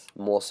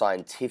more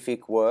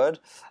scientific word.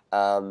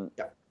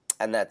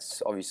 And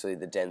that's obviously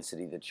the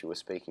density that you were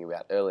speaking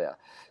about earlier.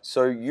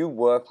 So you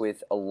work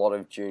with a lot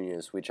of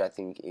juniors, which I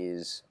think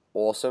is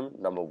awesome,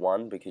 number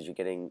one, because you're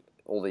getting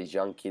all these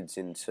young kids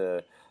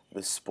into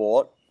the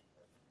sport.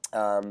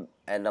 And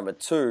number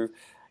two,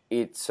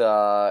 it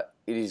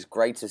is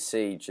great to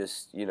see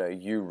just,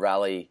 you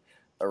rally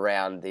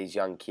around these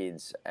young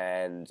kids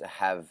and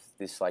have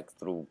this like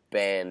little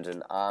band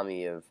and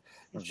army of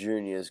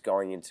juniors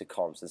going into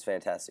comps. It's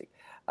fantastic.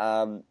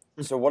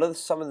 So what are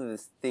some of the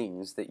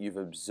things that you've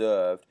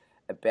observed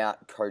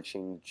about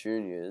coaching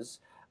juniors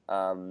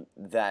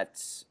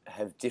that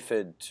have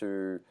differed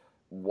to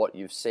what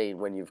you've seen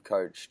when you've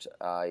coached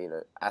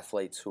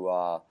athletes who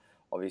are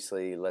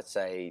obviously, let's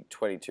say,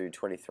 22,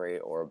 23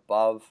 or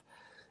above?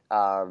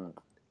 And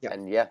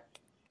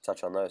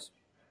touch on those.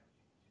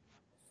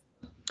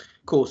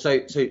 Cool.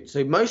 So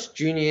most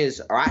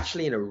juniors are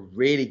actually in a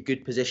really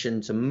good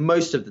position to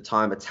most of the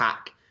time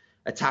attack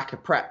a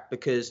prep,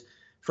 because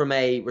from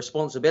a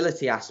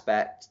responsibility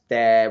aspect,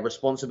 their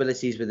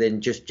responsibilities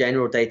within just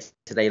general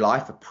day-to-day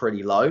life are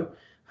pretty low.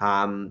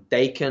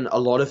 A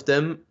lot of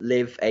them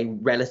live a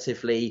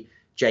relatively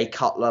Jay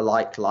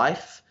Cutler-like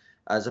life,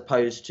 as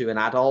opposed to an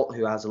adult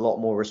who has a lot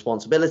more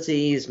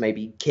responsibilities,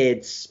 maybe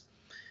kids,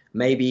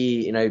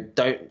 maybe,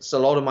 so a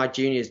lot of my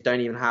juniors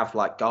don't even have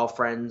like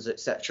girlfriends,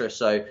 etc.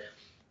 So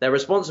their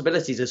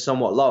responsibilities are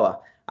somewhat lower.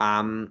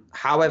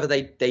 However,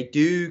 they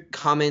do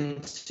come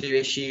into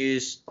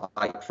issues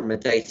like from a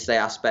day-to-day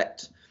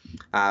aspect,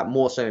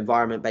 more so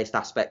environment-based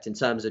aspect in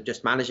terms of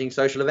just managing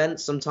social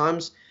events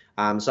sometimes.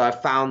 So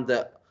I've found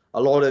that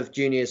a lot of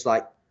juniors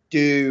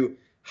do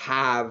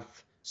have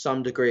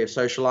some degree of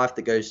social life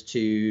that goes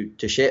to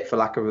shit, for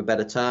lack of a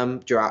better term,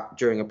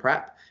 during a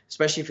prep,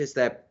 especially if it's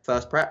their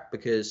first prep,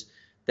 because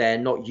they're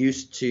not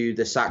used to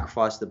the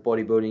sacrifice that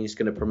bodybuilding is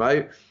going to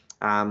promote.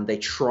 They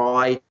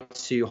try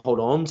to hold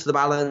on to the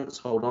balance,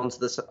 hold on to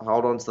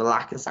the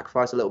lack of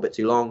sacrifice a little bit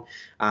too long,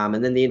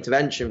 and then the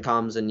intervention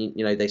comes, and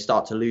they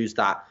start to lose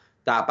that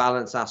that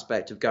balance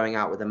aspect of going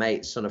out with the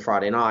mates on a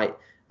Friday night,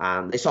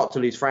 they start to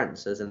lose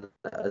friends as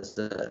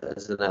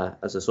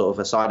a sort of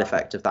a side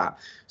effect of that.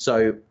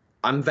 So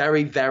I'm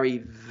very, very,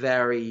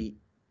 very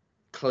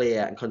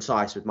clear and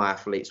concise with my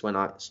athletes when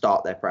I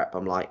start their prep.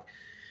 I'm like,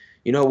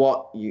 you know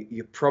what,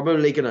 you're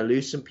probably going to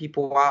lose some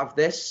people out of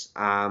this,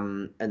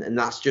 and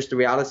that's just the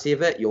reality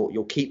of it.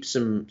 You'll keep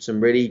some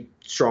really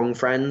strong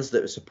friends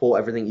that support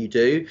everything you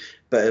do,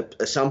 but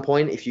at some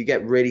point, if you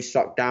get really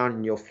sucked down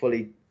and you're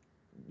fully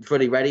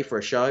ready for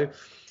a show,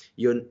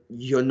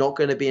 you're not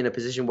going to be in a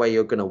position where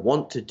you're going to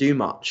want to do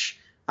much,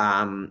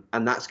 and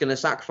that's going to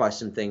sacrifice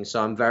some things.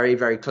 So I'm very,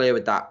 very clear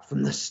with that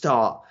from the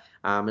start.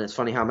 And it's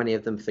funny how many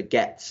of them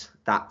forget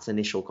that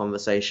initial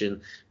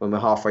conversation when we're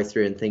halfway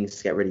through and things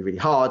get really, really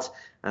hard,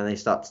 and they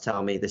start to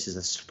tell me this is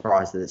a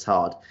surprise that it's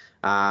hard.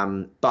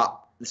 But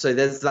so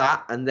there's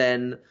that. And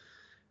then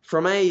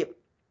from a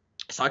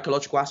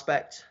psychological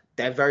aspect,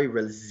 they're very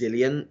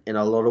resilient in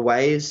a lot of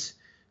ways.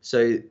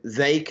 So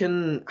they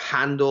can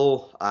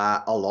handle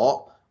a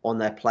lot on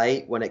their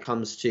plate when it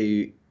comes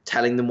to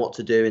telling them what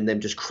to do and them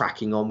just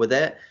cracking on with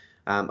it.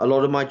 A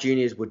lot of my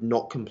juniors would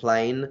not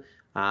complain.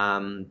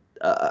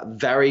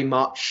 Very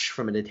much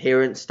from an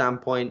adherence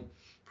standpoint,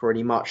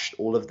 pretty much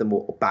all of them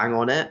will bang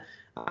on it.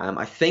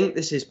 I think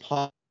this is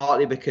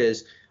partly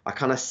because I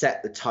kind of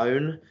set the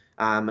tone.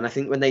 And I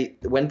think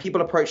when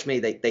people approach me,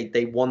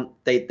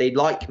 they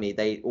like me.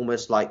 They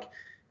almost like,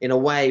 in a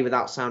way,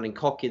 without sounding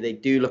cocky, they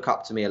do look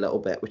up to me a little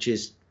bit, which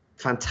is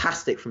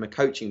fantastic from a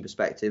coaching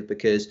perspective,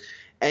 because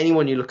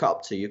anyone you look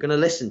up to, you're going to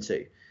listen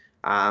to.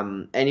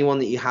 Anyone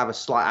that you have a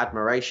slight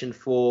admiration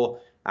for,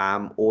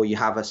 or you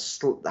have a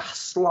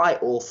slight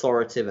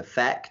authoritative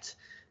effect,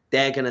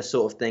 they're going to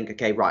sort of think,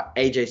 okay, right,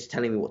 AJ's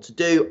telling me what to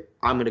do,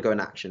 I'm going to go and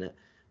action it.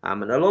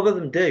 And a lot of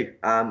them do.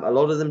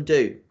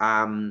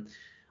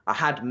 I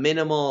had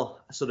minimal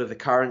sort of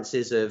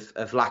occurrences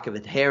of lack of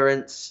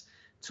adherence.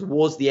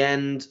 Towards the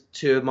end,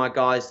 two of my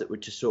guys that were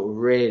just sort of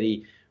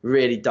really,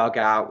 really dug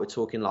out, we're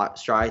talking like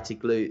striated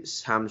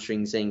glutes,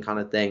 hamstrings in kind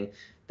of thing.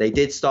 They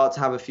did start to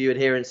have a few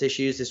adherence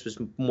issues. This was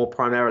more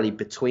primarily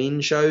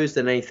between shows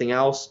than anything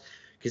else,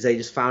 because they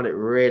just found it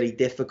really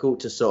difficult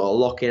to sort of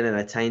lock in and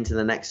attain to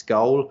the next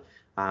goal.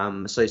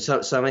 So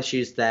some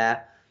issues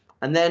there.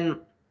 And then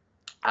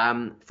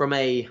from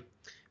a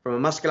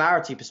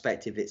muscularity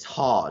perspective, it's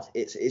hard.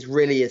 It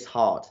really is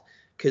hard,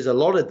 because a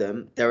lot of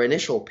them, their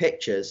initial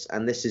pictures,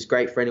 and this is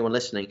great for anyone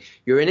listening,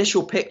 your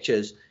initial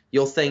pictures,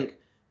 you'll think,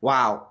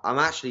 wow, I'm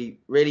actually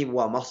really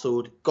well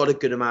muscled, got a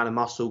good amount of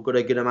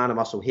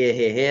muscle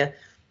here.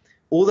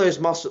 All those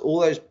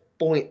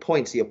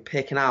points that you're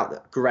picking out that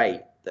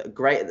are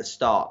great at the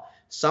start,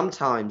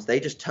 sometimes they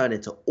just turn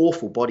into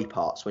awful body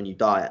parts when you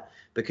diet,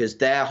 because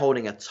they're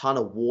holding a ton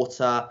of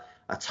water,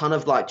 a ton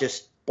of like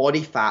just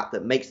body fat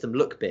that makes them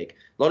look big.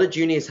 A lot of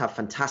juniors have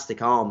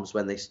fantastic arms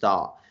when they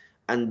start,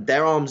 and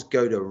their arms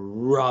go to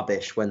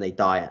rubbish when they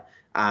diet.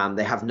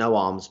 They have no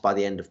arms by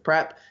the end of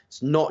prep.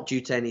 It's not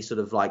due to any sort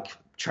of like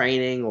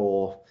training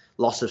or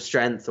loss of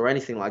strength or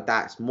anything like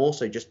that. It's more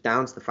so just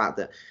down to the fact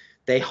that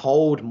they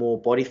hold more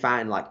body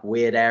fat in like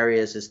weird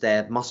areas, as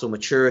their muscle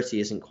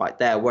maturity isn't quite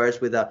there. Whereas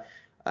with a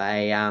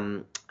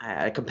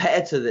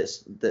competitor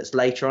that's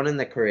later on in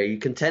their career, you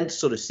can tend to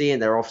sort of see in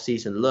their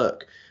off-season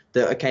look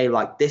that, okay,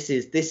 like this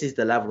is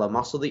the level of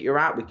muscle that you're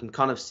at. We can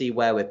kind of see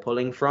where we're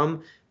pulling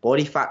from.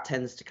 Body fat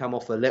tends to come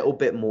off a little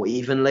bit more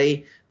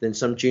evenly than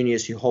some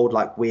juniors who hold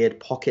like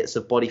weird pockets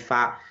of body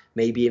fat,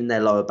 maybe in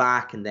their lower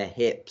back and their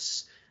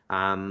hips.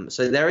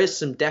 So there is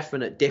some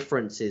definite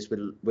differences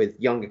with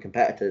younger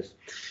competitors.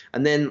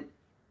 And then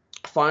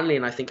finally,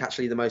 and I think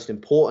actually the most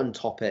important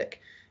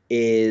topic,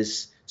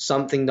 is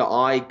something that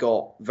I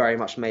got very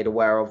much made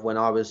aware of when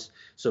I was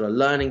sort of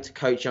learning to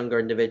coach younger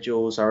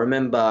individuals. I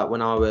remember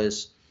when I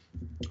was,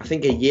 I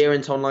think, a year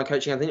into online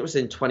coaching, I think it was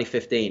in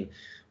 2015,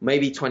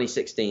 maybe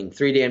 2016,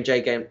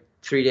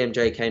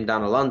 3DMJ came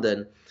down to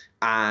London,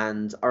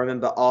 and I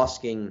remember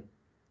asking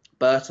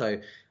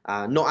Berto,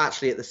 not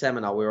actually at the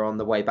seminar, we were on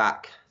the way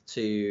back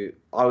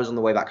I was on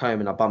the way back home,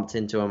 and I bumped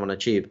into him on a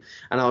tube,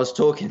 and I was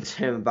talking to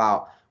him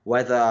about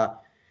whether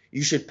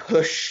you should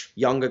push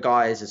younger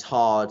guys as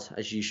hard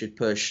as you should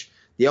push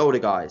the older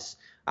guys.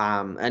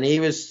 And he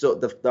was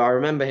I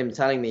remember him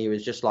telling me, he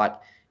was just like,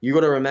 you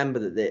got to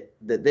remember that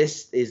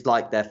this is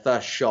like their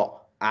first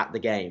shot at the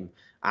game.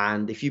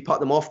 And if you put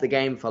them off the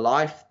game for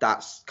life,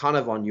 that's kind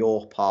of on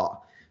your part.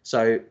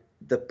 So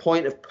the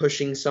point of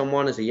pushing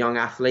someone as a young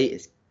athlete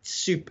is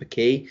super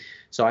key.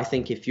 So I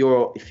think if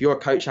you're a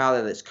coach out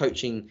there that's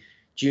coaching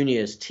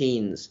juniors,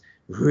 teens,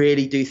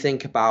 really do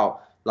think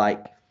about,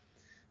 like,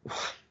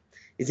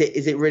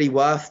 is it really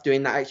worth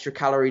doing that extra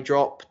calorie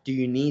drop? Do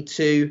you need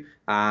to?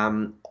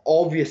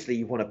 Obviously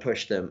you want to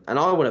push them, and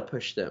I want to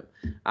push them.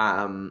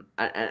 And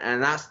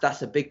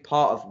that's a big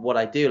part of what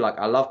I do. Like,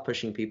 I love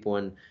pushing people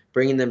and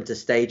bringing them to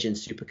stage in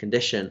super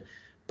condition.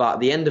 But at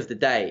the end of the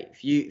day,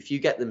 if you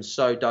get them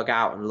so dug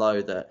out and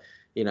low that,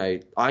 you know,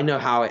 I know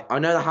how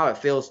it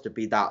feels to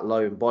be that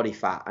low in body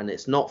fat, and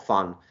it's not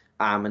fun.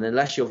 And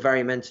unless you're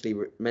very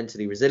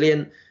mentally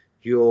resilient,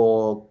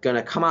 you're going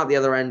to come out the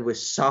other end with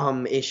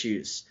some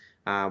issues,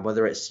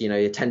 whether it's,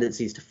 your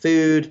tendencies to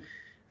food,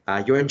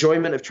 your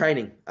enjoyment of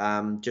training,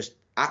 just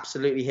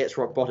absolutely hits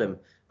rock bottom.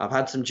 I've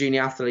had some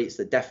junior athletes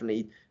that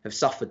definitely have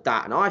suffered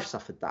that, and I've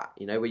suffered that,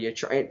 where your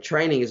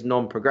training is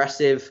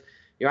non-progressive.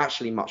 You're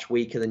actually much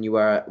weaker than you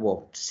were,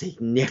 well,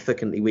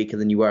 significantly weaker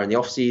than you were in the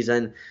off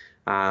season.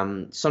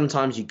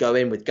 Sometimes you go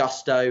in with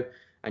gusto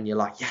and you're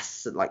like,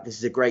 yes, like this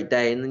is a great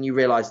day. And then you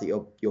realize that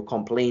you're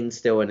comp lean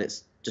still, and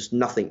it's just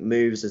nothing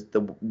moves as the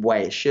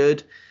way it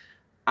should.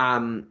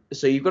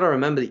 So you've got to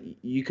remember that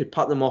you could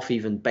put them off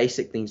even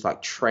basic things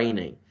like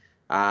training.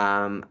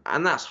 And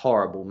that's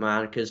horrible,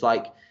 man, because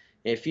like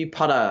if you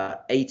put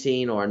a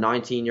 18 or a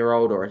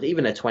 19-year-old or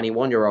even a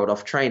 21-year-old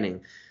off training,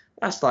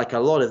 that's like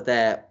one of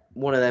their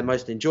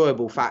most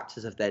enjoyable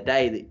factors of their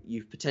day that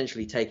you've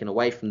potentially taken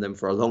away from them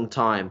for a long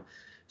time.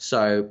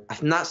 So I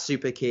think that's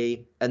super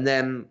key. And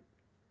then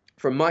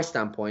from my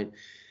standpoint,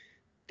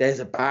 there's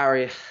a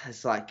barrier.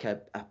 It's like a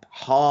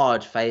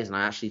hard phase. And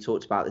I actually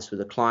talked about this with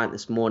a client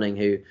this morning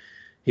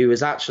who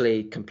was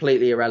actually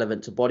completely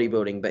irrelevant to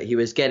bodybuilding, but he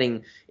was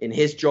getting, in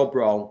his job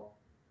role,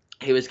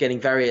 he was getting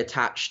very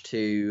attached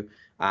to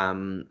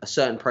a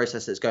certain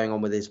process that's going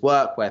on with his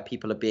work where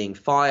people are being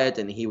fired,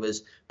 and he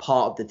was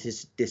part of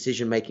the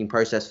decision-making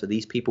process for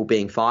these people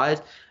being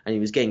fired, and he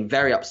was getting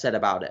very upset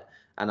about it.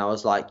 And I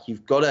was like,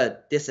 you've got to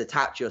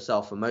disattach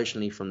yourself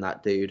emotionally from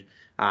that dude.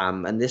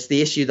 And this is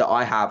the issue that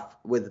I have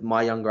with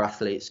my younger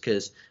athletes,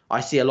 because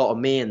I see a lot of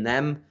me in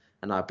them,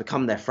 and I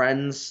become their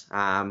friends.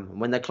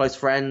 When they're close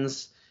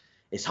friends,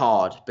 it's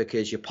hard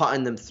because you're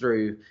putting them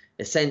through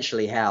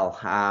essentially hell.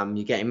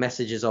 You're getting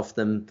messages off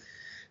them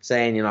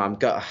saying, I'm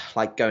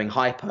going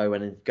hypo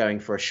and going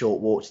for a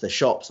short walk to the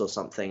shops or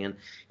something. And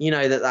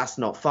that's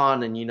not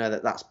fun, and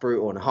that's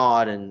brutal and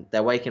hard, and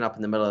they're waking up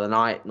in the middle of the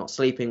night, not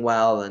sleeping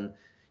well. And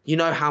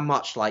how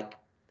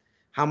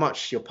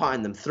much you're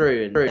putting them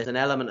through. And there's an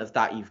element of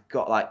that you've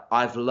got,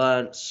 I've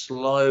learned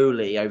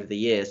slowly over the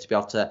years to be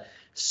able to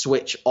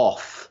switch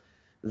off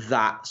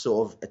that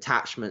sort of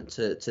attachment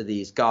to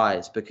these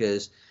guys,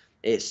 because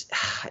it's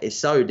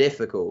so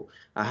difficult,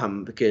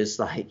 because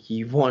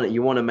you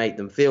want to make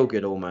them feel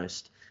good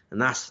almost,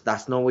 and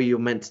that's not what you're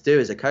meant to do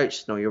as a coach.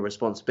 It's not your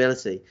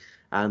responsibility.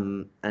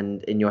 And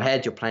in your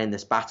head you're playing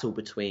this battle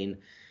between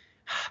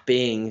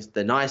being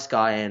the nice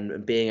guy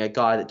and being a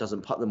guy that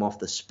doesn't put them off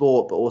the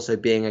sport, but also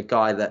being a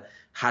guy that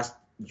has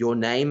your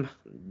name,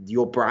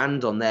 your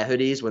brand on their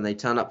hoodies when they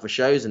turn up for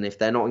shows. And if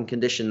they're not in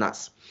condition,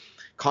 that's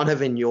kind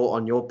of on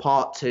your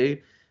part too.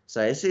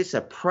 So it's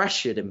a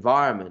pressured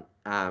environment,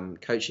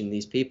 coaching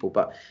these people,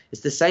 but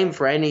it's the same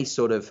for any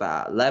sort of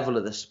level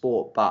of the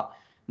sport, but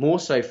more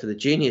so for the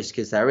juniors,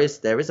 because there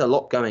is a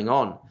lot going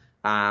on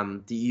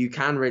that you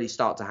can really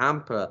start to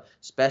hamper,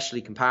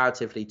 especially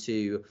comparatively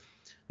to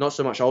not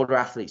so much older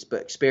athletes,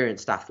 but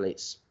experienced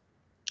athletes.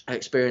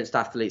 Experienced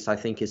athletes, I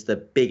think, is the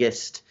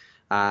biggest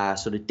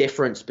sort of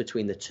difference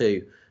between the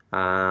two.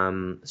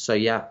 So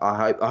yeah,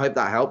 I hope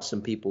that helps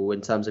some people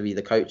in terms of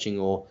either coaching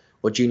or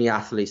junior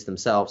athletes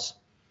themselves.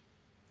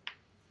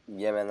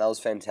 Yeah, man, that was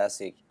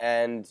fantastic.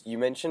 And you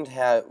mentioned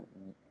how,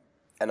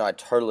 and I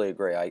totally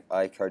agree,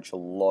 I coach a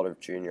lot of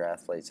junior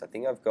athletes. I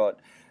think I've got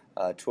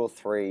 2 or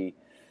 3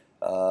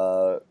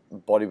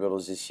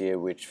 bodybuilders this year,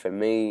 which for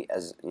me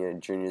as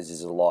juniors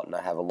is a lot, and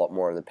I have a lot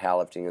more of the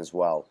powerlifting as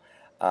well.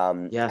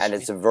 Yes. And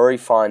it's a very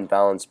fine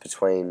balance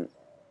between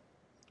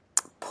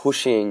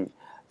pushing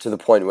to the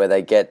point where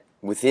they get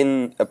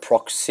within a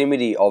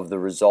proximity of the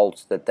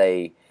results that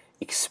they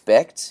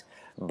expect,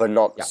 but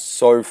not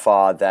so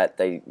far that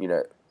they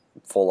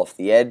fall off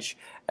the edge,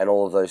 and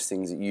all of those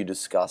things that you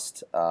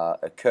discussed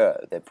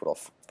occur. They're put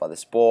off by the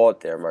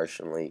sport, they're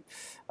emotionally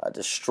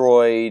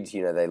destroyed,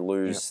 they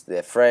lose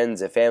their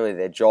friends, their family,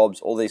 their jobs,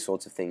 all these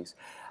sorts of things.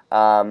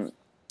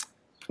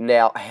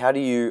 Now, how do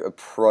you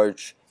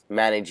approach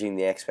managing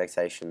the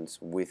expectations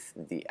with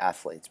the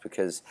athletes?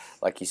 Because,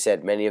 like you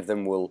said, many of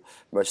them will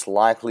most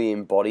likely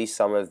embody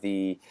some of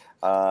the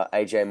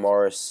AJ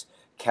Morris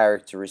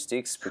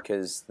characteristics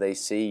because they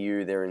see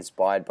you, they're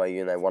inspired by you,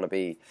 and they want to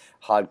be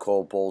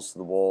hardcore balls to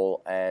the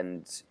wall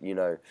and,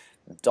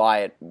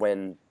 diet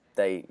when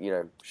they,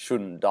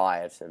 shouldn't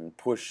diet, and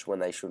push when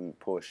they shouldn't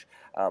push,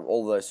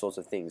 all those sorts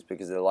of things,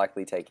 because they're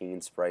likely taking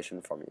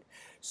inspiration from you.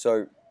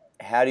 So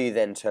how do you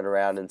then turn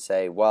around and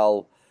say,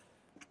 well,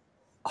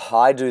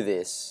 I do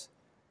this,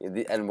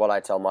 and what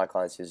I tell my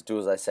clients is do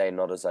as I say,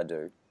 not as I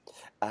do.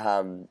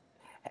 How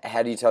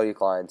do you tell your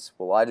clients,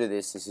 well, I do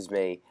this is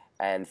me,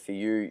 and for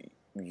you,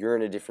 you're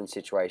in a different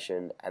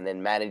situation, and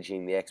then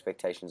managing the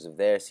expectations of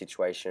their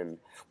situation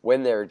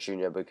when they're a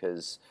junior,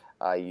 because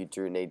you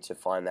do need to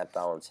find that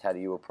balance. How do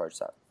you approach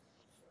that?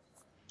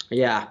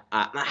 Yeah,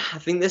 I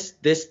think this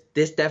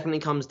definitely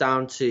comes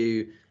down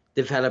to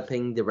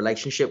developing the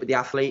relationship with the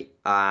athlete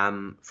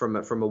from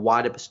a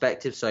wider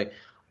perspective. So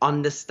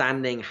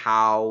understanding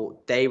how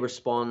they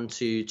respond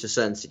to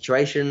certain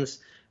situations,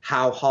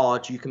 how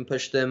hard you can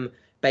push them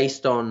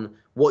based on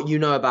what you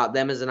know about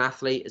them as an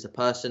athlete, as a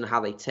person, how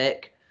they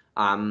tick.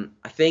 I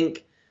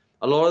think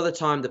a lot of the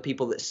time the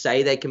people that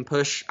say they can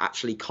push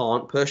actually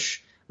can't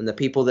push, and the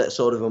people that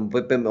sort of are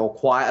a bit more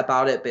quiet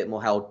about it, a bit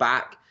more held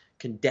back,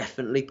 can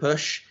definitely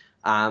push,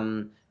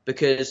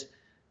 because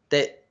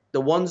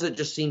the ones that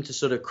just seem to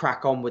sort of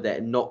crack on with it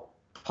and not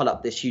put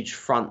up this huge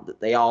front that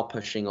they are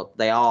pushing, or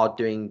they are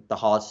doing the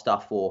hard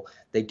stuff, or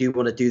they do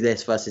want to do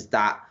this versus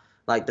that.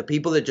 Like, the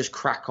people that just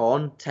crack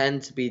on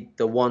tend to be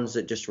the ones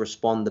that just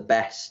respond the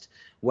best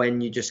when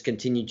you just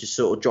continue to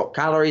sort of drop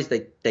calories.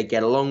 They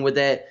get along with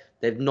it.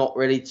 They've not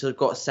really sort of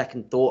got a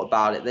second thought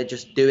about it. They're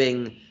just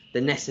doing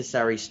the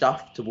necessary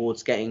stuff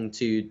towards getting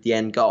to the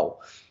end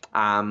goal.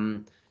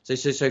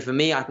 So for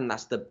me, I think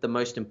that's the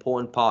most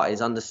important part,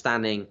 is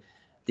understanding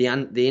the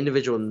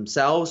individual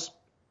themselves,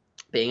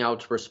 being able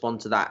to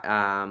respond to that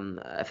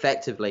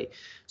effectively.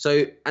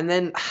 So, and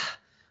then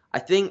I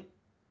think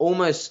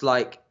almost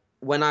like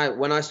when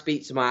I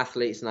speak to my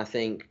athletes and I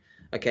think,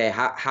 okay,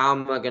 how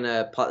am I going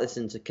to put this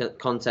into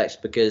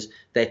context, because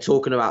they're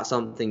talking about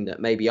something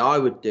that maybe I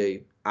would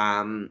do,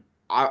 I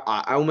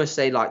almost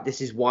say, like,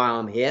 this is why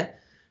I'm here,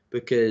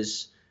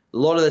 because a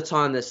lot of the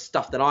time there's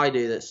stuff that I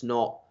do that's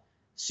not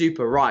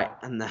super right,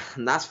 and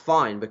that's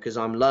fine, because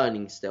I'm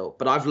learning still,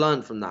 but I've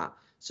learned from that.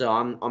 So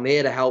I'm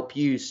here to help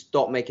you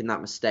stop making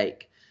that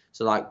mistake.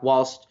 So, like,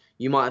 whilst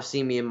you might have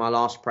seen me in my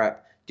last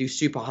prep do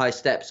super high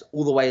steps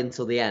all the way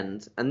until the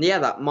end, and yeah,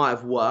 that might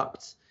have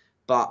worked,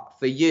 but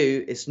for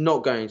you, it's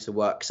not going to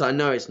work, because I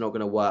know it's not going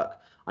to work.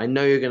 I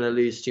know you're going to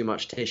lose too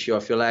much tissue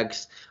off your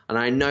legs, and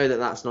I know that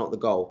that's not the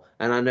goal,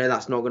 and I know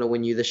that's not going to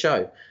win you the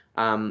show.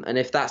 And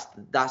if that's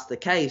the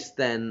case,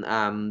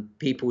 then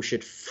people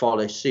should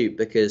follow suit,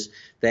 because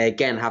they,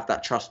 again, have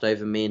that trust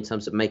over me in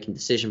terms of making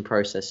decision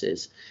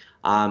processes.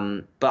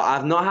 But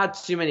I've not had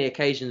too many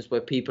occasions where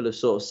people have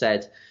sort of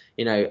said,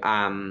 you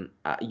know,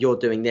 you're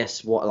doing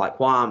this,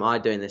 why am I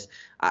doing this?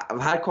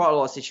 I've had quite a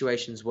lot of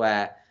situations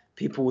where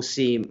people will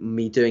see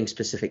me doing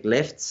specific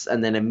lifts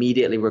and then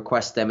immediately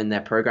request them in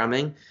their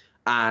programming.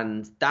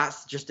 And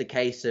that's just a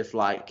case of,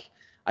 like,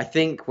 I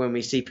think when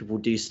we see people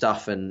do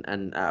stuff and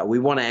we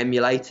want to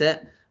emulate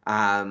it,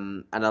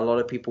 and a lot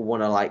of people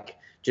want to, like,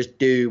 just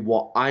do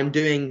what I'm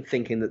doing,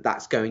 thinking that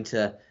that's going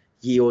to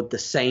yield the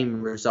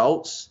same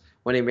results,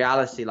 when in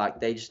reality, like,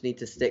 they just need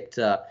to stick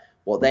to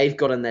what they've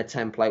got in their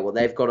template, what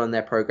they've got on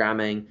their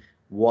programming,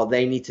 what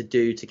they need to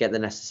do to get the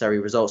necessary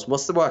results,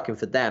 what's working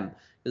for them.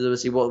 Because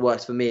obviously what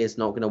works for me is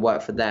not going to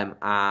work for them.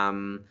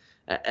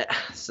 But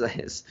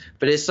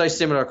it's so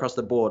similar across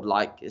the board.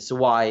 Like, it's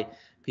why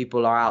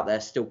people are out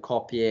there still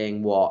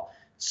copying what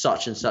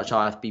such and such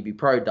IFBB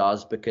Pro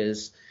does,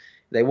 because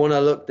they want to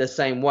look the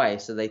same way.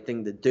 So they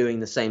think that doing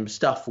the same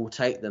stuff will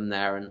take them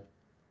there. And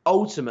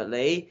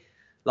ultimately,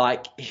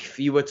 like, if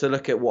you were to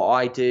look at what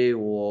I do,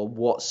 or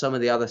what some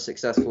of the other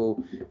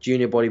successful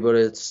junior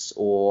bodybuilders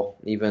or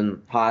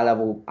even higher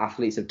level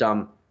athletes have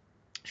done,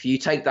 if you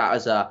take that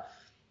as a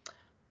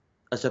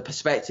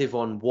perspective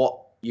on what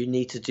you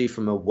need to do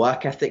from a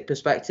work ethic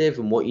perspective,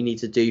 and what you need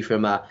to do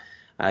from a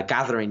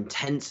gather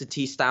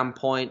intensity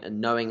standpoint, and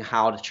knowing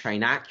how to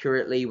train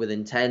accurately with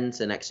intent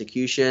and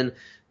execution,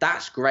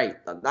 that's great.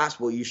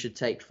 That's what you should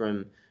take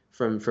from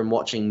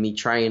watching me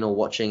train, or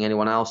watching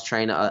anyone else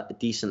train at a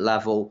decent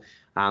level.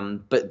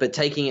 But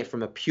taking it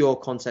from a pure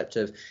concept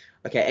of,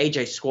 okay,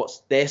 AJ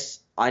squats this,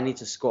 I need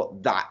to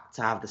squat that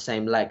to have the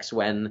same legs,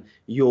 when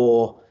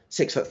you're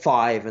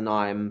 6'5" and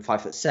I'm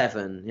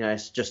 5'7". You know,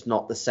 it's just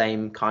not the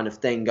same kind of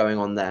thing going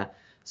on there.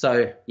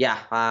 So yeah,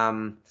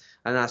 and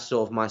that's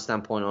sort of my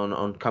standpoint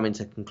on coming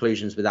to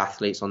conclusions with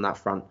athletes on that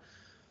front.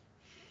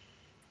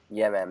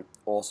 Yeah, man,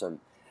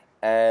 awesome.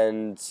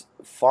 And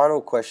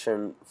final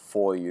question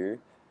for you: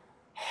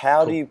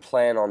 how do you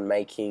plan on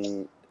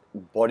making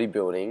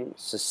bodybuilding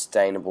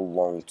sustainable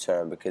long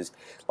term? Because,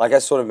 like I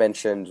sort of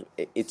mentioned,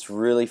 it's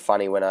really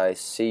funny when I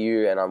see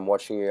you and I'm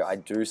watching you. I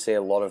do see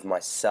a lot of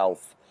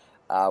myself.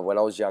 When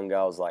I was younger,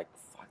 I was like,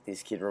 fuck,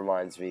 this kid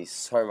reminds me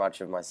so much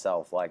of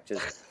myself. Like,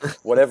 just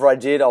whatever I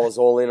did, I was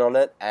all in on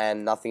it,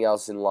 and nothing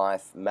else in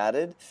life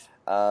mattered.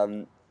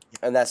 And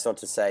that's not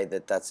to say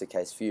that that's the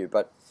case for you,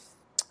 but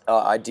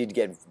I did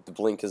get the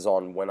blinkers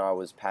on when I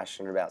was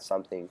passionate about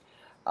something.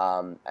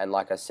 And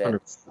like I said,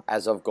 100%.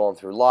 as I've gone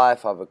through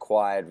life, I've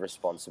acquired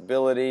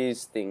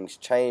responsibilities. Things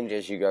change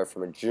as you go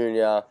from a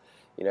junior,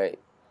 you know,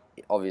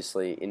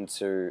 obviously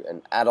into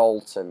an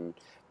adult and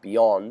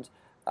beyond.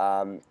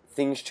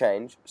 Things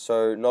change.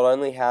 So not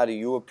only how do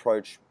you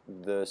approach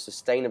the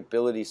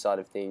sustainability side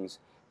of things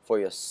for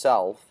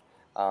yourself,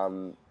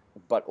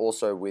 but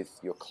also with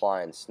your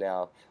clients.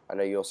 Now, I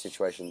know your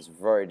situation is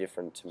very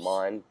different to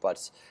mine,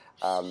 but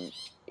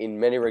in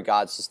many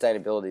regards,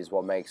 sustainability is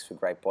what makes for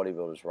great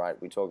bodybuilders, right?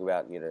 We talk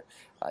about, you know,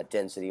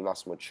 density,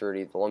 muscle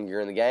maturity. The longer you're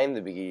in the game,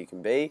 the bigger you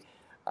can be.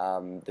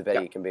 The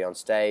better you can be on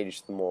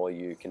stage, the more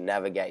you can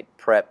navigate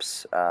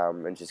preps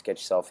and just get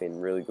yourself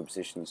in really good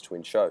positions to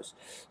win shows.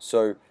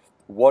 So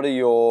what are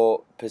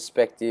your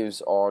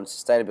perspectives on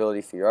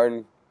sustainability for your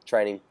own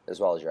training as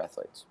well as your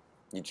athletes,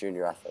 your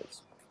junior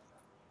athletes?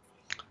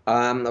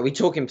 Are we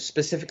talking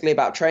specifically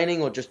about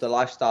training or just the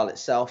lifestyle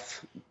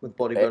itself with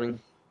bodybuilding?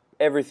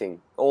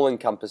 everything, all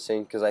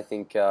encompassing, because I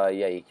think, yeah,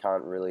 you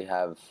can't really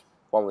have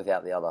one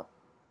without the other.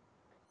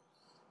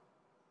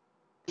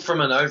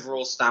 From an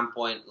overall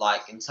standpoint,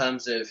 like in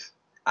terms of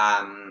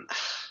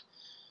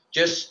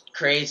just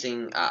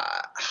creating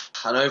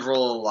an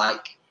overall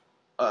like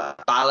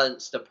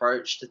balanced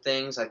approach to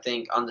things, I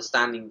think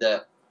understanding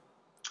that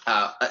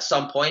at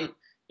some point,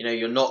 you know,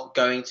 you're not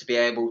going to be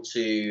able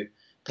to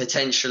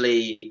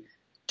potentially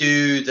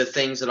do the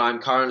things that I'm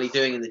currently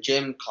doing in the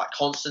gym like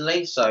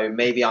constantly. So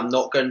maybe I'm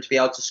not going to be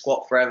able to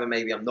squat forever.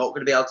 Maybe I'm not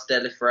going to be able to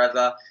deadlift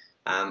forever.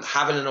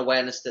 Having an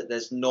awareness that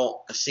there's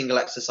not a single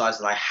exercise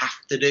that I have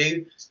to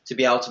do to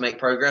be able to make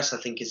progress,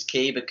 I think is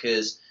key,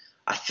 because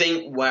I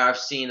think where I've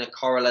seen a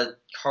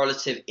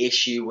correlative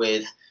issue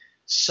with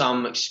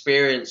some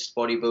experienced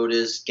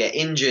bodybuilders get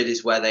injured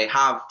is where they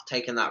have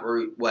taken that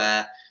route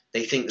where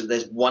they think that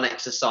there's one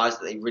exercise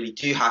that they really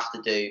do have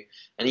to do.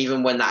 And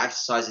even when that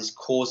exercise is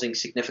causing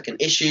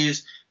significant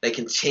issues, they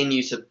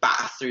continue to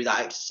batter through that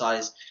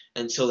exercise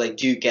until they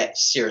do get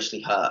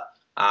seriously hurt.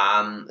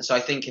 So I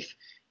think if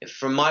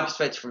from my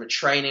perspective, from a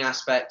training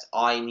aspect,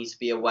 I need to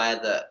be aware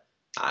that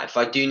if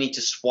I do need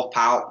to swap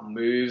out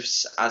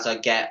moves as I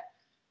get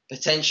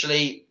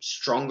potentially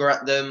stronger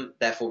at them,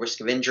 therefore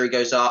risk of injury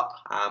goes up,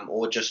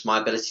 or just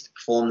my ability to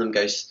perform them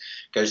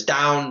goes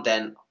down,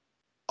 then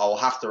I'll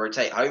have to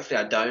rotate. Hopefully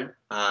I don't.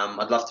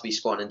 I'd love to be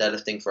squatting and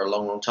deadlifting for a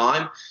long, long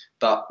time,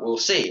 but we'll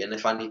see. And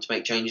if I need to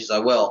make changes, I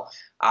will.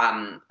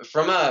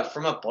 From a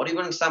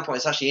bodybuilding standpoint,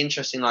 it's actually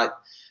interesting. Like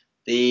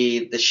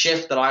the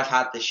shift that I've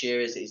had this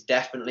year is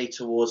definitely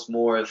towards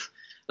more of,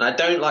 and I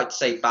don't like to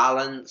say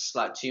balance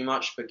like too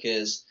much,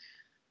 because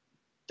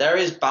there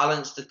is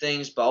balance to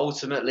things, but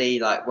ultimately,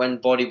 like when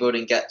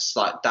bodybuilding gets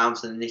like down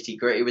to the nitty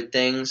gritty with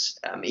things,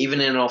 even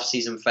in an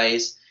off-season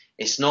phase,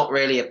 it's not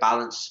really a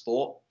balanced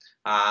sport.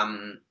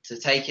 To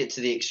take it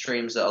to the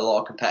extremes that a lot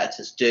of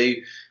competitors do,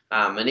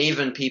 and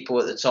even people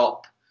at the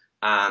top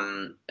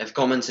have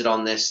commented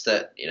on this,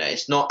 that you know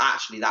it's not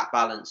actually that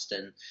balanced,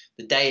 and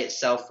the day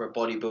itself for a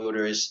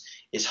bodybuilder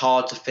is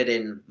hard to fit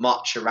in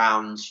much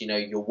around, you know,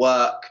 your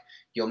work,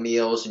 your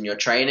meals, and your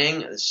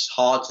training. It's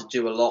hard to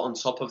do a lot on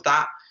top of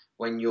that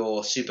when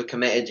you're super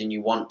committed and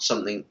you want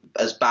something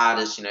as bad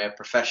as, you know,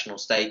 professional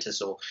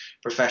status or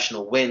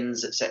professional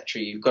wins,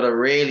 etc. You've got to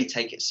really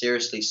take it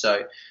seriously.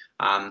 So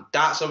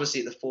that's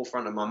obviously at the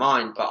forefront of my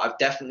mind, but I've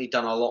definitely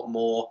done a lot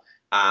more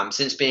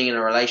since being in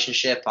a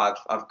relationship.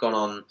 I've gone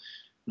on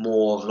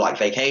more like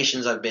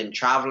vacations. I've been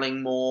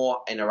traveling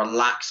more in a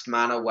relaxed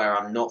manner where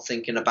I'm not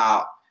thinking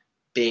about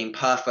being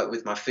perfect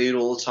with my food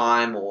all the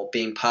time or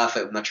being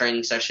perfect with my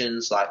training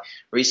sessions. Like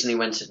recently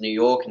went to New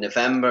York in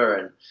November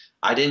and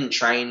I didn't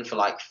train for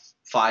like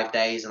 5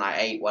 days and I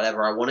ate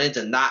whatever I wanted.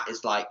 And that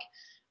is like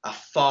a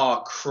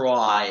far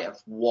cry of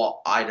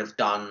what I'd have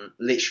done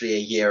literally a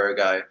year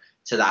ago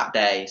to that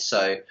day.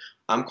 So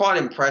I'm quite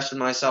impressed with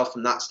myself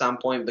from that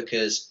standpoint,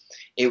 because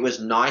it was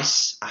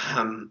nice.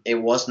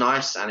 It was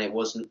nice and it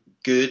wasn't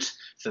good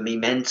for me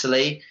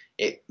mentally.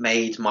 It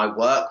made my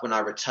work when I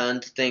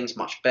returned to things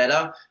much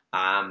better,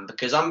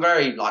 because I'm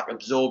very like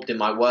absorbed in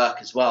my work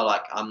as well.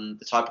 Like I'm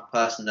the type of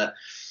person that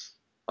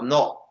I'm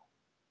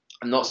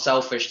not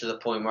selfish to the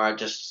point where I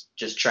just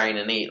train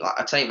and eat. Like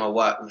I take my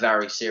work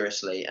very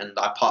seriously and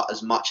I put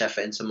as much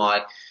effort into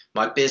my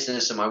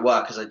business and my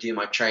work as I do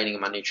my training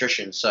and my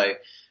nutrition. So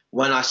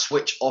when I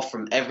switch off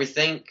from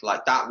everything,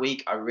 like that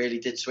week, I really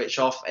did switch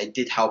off. It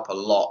did help a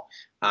lot.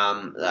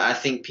 I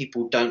think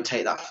people don't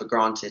take that for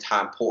granted,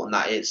 how important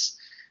that is.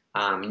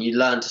 And you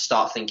learn to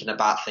start thinking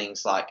about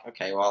things like,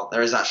 okay, well,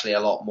 there is actually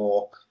a lot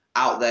more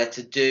out there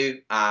to do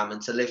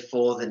and to live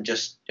for than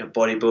just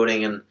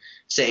bodybuilding and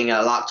sitting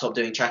at a laptop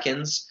doing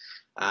check-ins,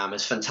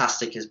 as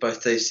fantastic as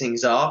both those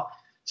things are.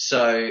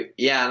 So,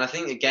 yeah, and I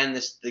think, again,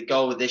 the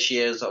goal with this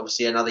year is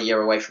obviously another year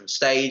away from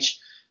stage.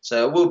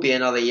 So it will be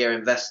another year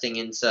investing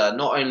into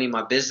not only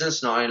my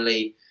business, not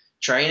only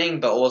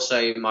training, but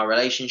also my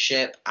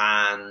relationship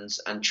and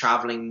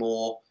traveling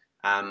more,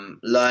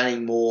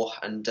 learning more,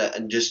 and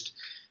just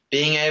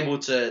being able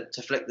to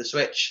flick the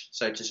switch,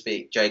 so to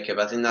speak, Jacob.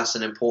 I think that's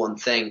an important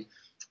thing.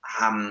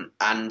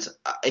 And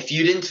if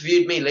you'd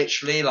interviewed me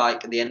literally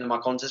like at the end of my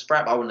contest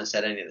prep, I wouldn't have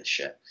said any of this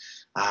shit.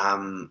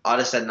 I'd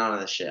have said none of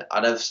this shit.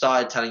 I'd have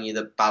started telling you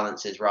that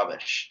balance is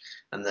rubbish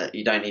and that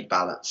you don't need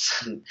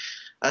balance.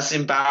 That's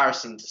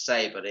embarrassing to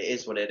say, but it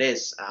is what it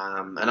is.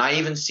 And I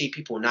even see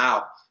people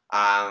now,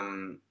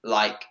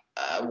 like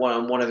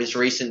one of his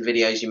recent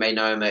videos, you may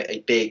know him,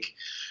 a big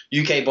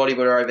UK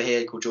bodybuilder over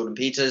here called Jordan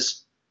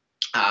Peters.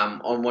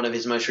 On one of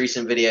his most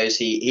recent videos,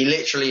 he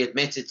literally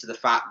admitted to the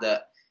fact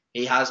that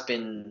he has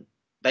been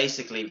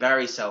basically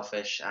very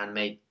selfish and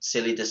made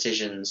silly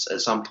decisions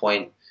at some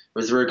point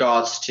with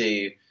regards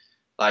to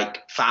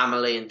like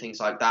family and things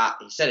like that.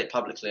 He said it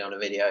publicly on a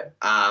video,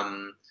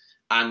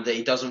 and that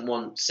he doesn't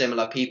want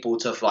similar people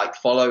to like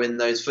follow in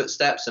those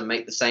footsteps and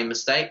make the same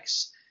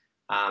mistakes.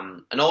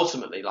 And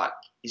ultimately, like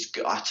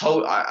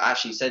I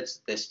actually said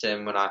this to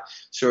him when I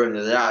saw him the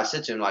other day. I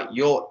said to him, like,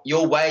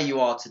 you're where you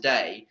are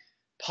today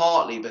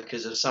partly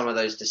because of some of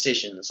those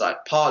decisions,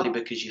 like partly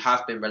because you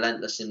have been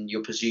relentless in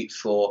your pursuit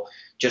for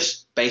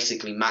just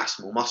basically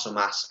maximal muscle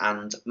mass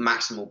and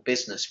maximal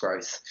business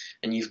growth,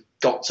 and you've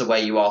got to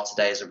where you are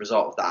today as a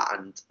result of that,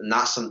 and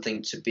that's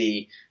something to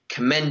be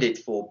commended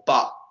for.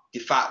 But the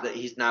fact that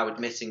he's now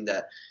admitting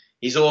that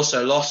he's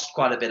also lost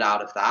quite a bit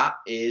out of that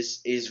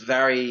is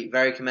very,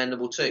 very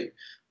commendable too.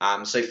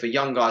 So for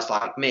young guys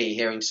like me,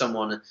 hearing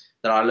someone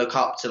that I look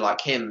up to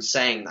like him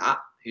saying that,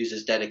 who's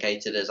as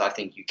dedicated as I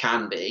think you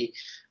can be,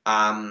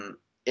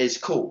 is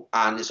cool.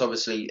 And it's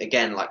obviously,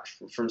 again, like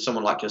from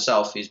someone like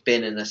yourself who's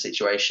been in a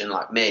situation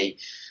like me,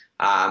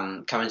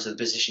 coming to the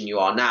position you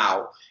are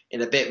now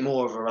in a bit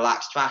more of a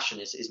relaxed fashion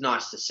is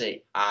nice to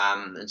see,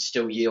 and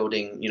still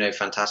yielding,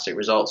 fantastic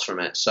results from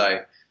it.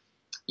 So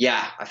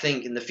yeah, I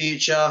think in the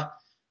future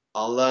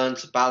I'll learn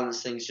to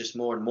balance things just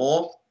more and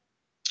more.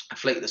 I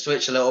flick the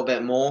switch a little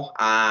bit more.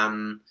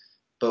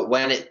 But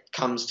when it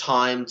comes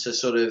time to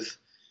sort of,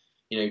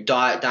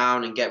 diet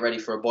down and get ready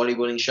for a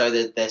bodybuilding show,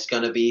 that there's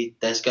going to be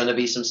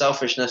some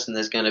selfishness and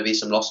there's going to be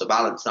some loss of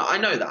balance. Now I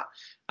know that.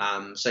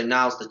 So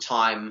now's the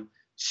time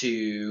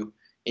to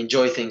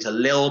enjoy things a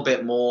little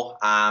bit more,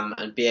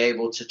 and be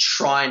able to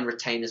try and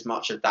retain as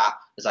much of that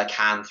as I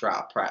can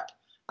throughout prep,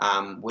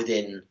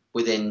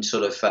 within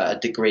sort of a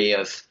degree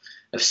of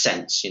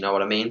sense. You know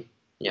what I mean?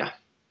 Yeah.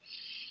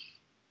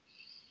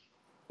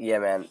 Yeah,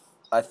 man.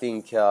 I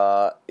think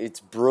it's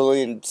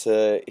brilliant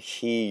to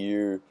hear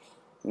you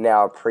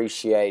now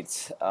appreciate,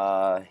 just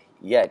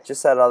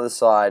that other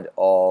side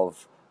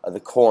of the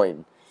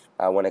coin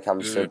when it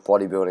comes to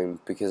bodybuilding,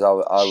 because I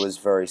was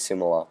very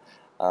similar.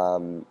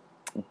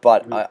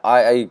 But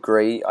I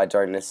agree. I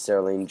don't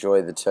necessarily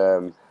enjoy the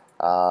term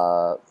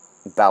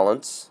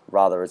balance.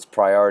 Rather, it's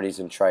priorities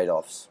and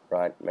trade-offs,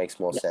 right? Makes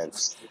more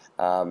sense.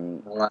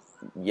 Off-season,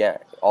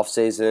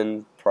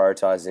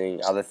 prioritizing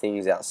other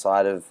things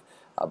outside of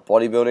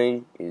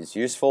bodybuilding is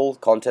useful.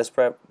 Contest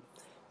prep,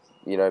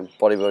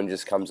 bodybuilding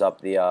just comes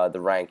up the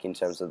rank in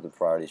terms of the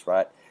priorities,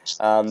 right?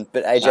 But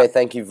AJ,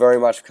 thank you very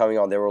much for coming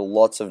on. There were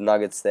lots of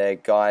nuggets there.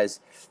 Guys,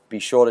 be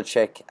sure to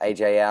check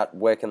AJ out.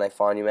 Where can they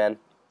find you, man?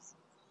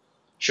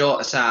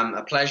 Sure, it's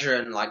a pleasure,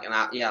 and like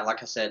I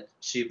said,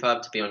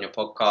 superb to be on your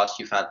podcast.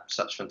 You've had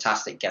such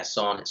fantastic guests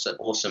on. It's an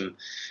awesome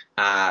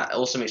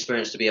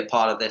experience to be a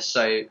part of this.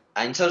 So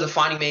in terms of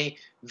finding me,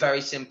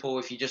 very simple.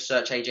 If you just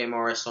search AJ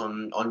Morris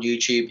on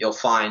YouTube, you'll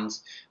find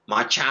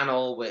my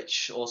channel,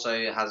 which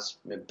also has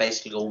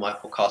basically all my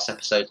podcast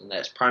episodes in there.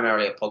 It's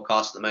primarily a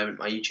podcast at the moment,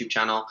 my YouTube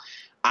channel.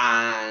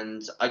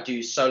 And I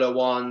do solo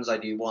ones, I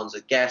do ones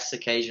with guests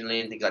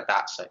occasionally and things like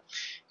that. So you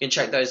can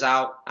check those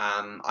out.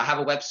 I have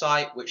a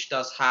website which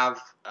does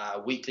have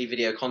weekly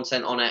video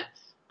content on it,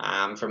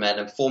 from an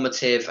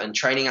informative and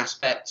training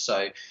aspect.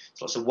 So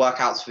lots of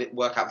workout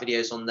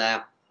videos on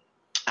there.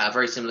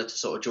 Very similar to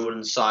sort of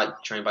Jordan's site,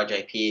 Trained by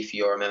JP, if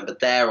you're a member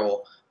there,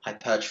 or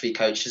Hypertrophy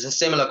Coach. It's a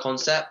similar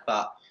concept,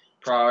 but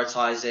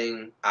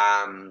prioritizing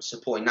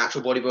supporting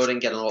natural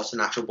bodybuilding, getting lots of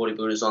natural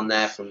bodybuilders on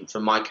there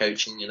from my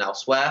coaching and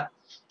elsewhere.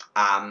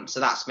 So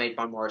that's made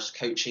by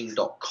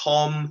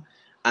morriscoaching.com.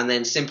 And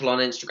then simple on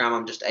Instagram,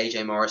 I'm just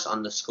AJ Morris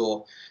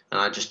 _, and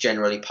I just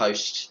generally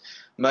post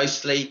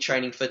mostly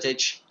training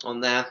footage on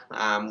there,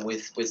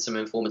 with some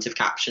informative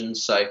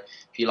captions. So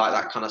if you like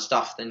that kind of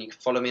stuff, then you can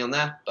follow me on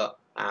there. But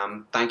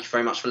thank you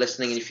very much for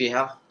listening, and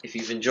if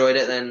you've enjoyed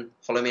it, then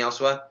follow me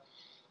elsewhere.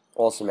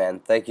 Awesome, man.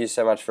 Thank you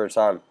so much for your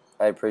time.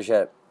 I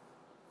appreciate it.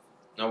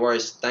 No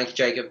worries. Thank you,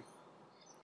 Jacob.